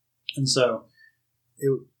 And so,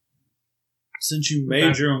 since you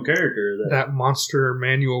made your own character... That monster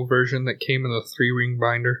manual version that came in the 3-ring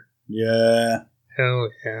binder. Yeah. Hell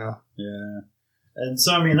yeah. Yeah. And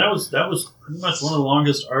so, I mean, that was pretty much one of the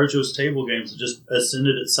longest arduous table games that just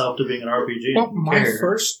ascended itself to being an RPG. Well, my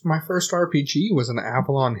first RPG was an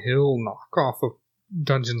Avalon Hill knockoff of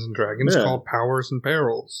Dungeons and Dragons called Powers and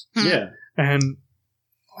Perils. Yeah. And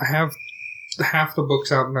I have half the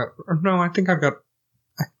books out in that... No, I think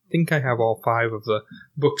I have all 5 of the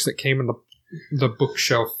books that came in the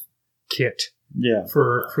bookshelf kit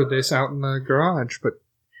for this out in the garage, but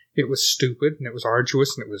it was stupid and it was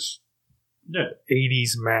arduous and it was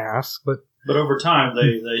 80s math, but over time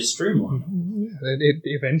they streamlined. It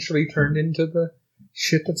eventually turned into the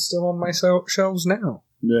shit that's still on my shelves now.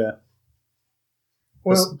 Yeah.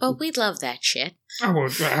 Well, but we love that shit. Oh, well,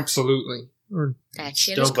 absolutely. That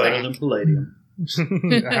shit still is better crack. than Palladium.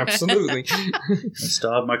 Absolutely. I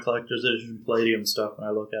still have my collector's edition Palladium stuff, and I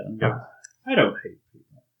look at it and go, I don't hate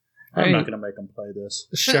people. I'm not going to make them play this.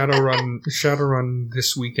 Shadowrun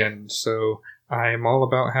this weekend, so I am all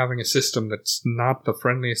about having a system that's not the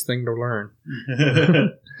friendliest thing to learn.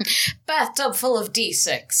 Bathtub full of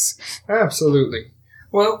D6. Absolutely.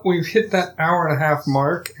 Well, we've hit that hour and a half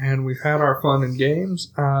mark, and we've had our fun and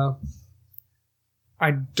games. I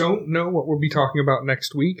don't know what we'll be talking about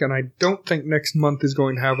next week, and I don't think next month is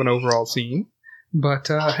going to have an overall theme. But,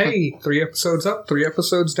 hey, 3 episodes up, 3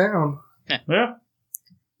 episodes down. Yeah.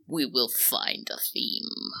 We will find a theme.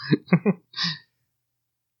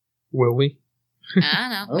 Will we?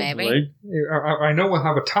 I don't know, maybe. Hopefully. I know we'll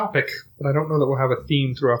have a topic, but I don't know that we'll have a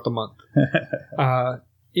theme throughout the month.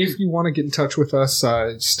 If you want to get in touch with us,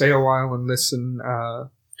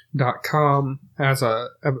 stayawhileandlisten.com has an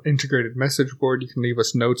integrated message board. You can leave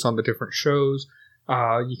us notes on the different shows.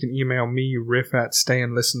 You can email me,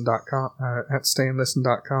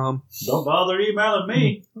 riff@stayandlisten.com. Don't bother emailing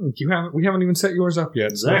me. We haven't even set yours up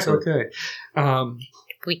yet, Exactly. so that's okay.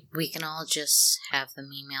 We can all just have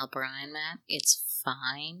them email Brian, Matt. It's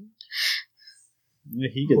fine.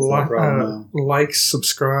 He gets that problem now. Like,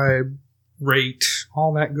 subscribe, rate,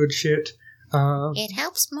 all that good shit. It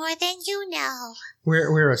helps more than you know.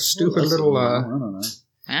 We're a stupid little I don't know.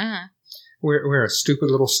 we're a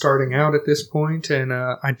stupid little starting out at this point, and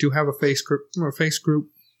I do have a Facebook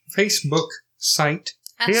site.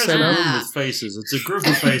 He has a Set up. room with faces. It's a group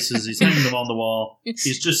of faces. He's hanging them on the wall.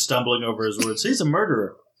 He's just stumbling over his words. He's a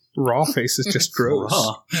murderer. Raw face is just gross.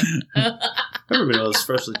 Raw. Everybody loves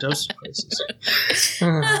freshly toasted faces.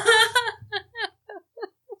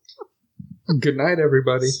 Good night,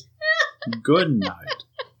 everybody. Good night.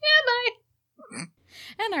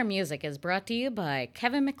 And our music is brought to you by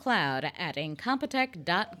Kevin MacLeod at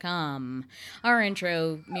Incompetech.com. Our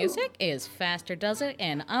intro music is Faster Does It,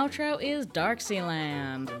 and outro is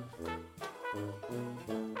Darksealand.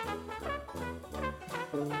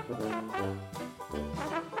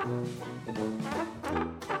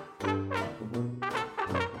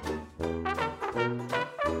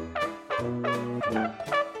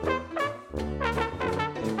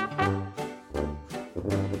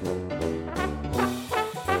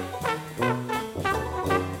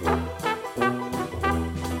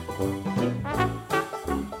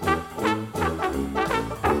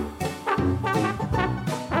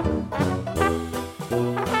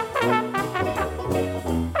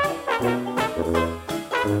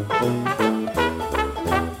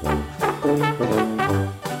 Bye.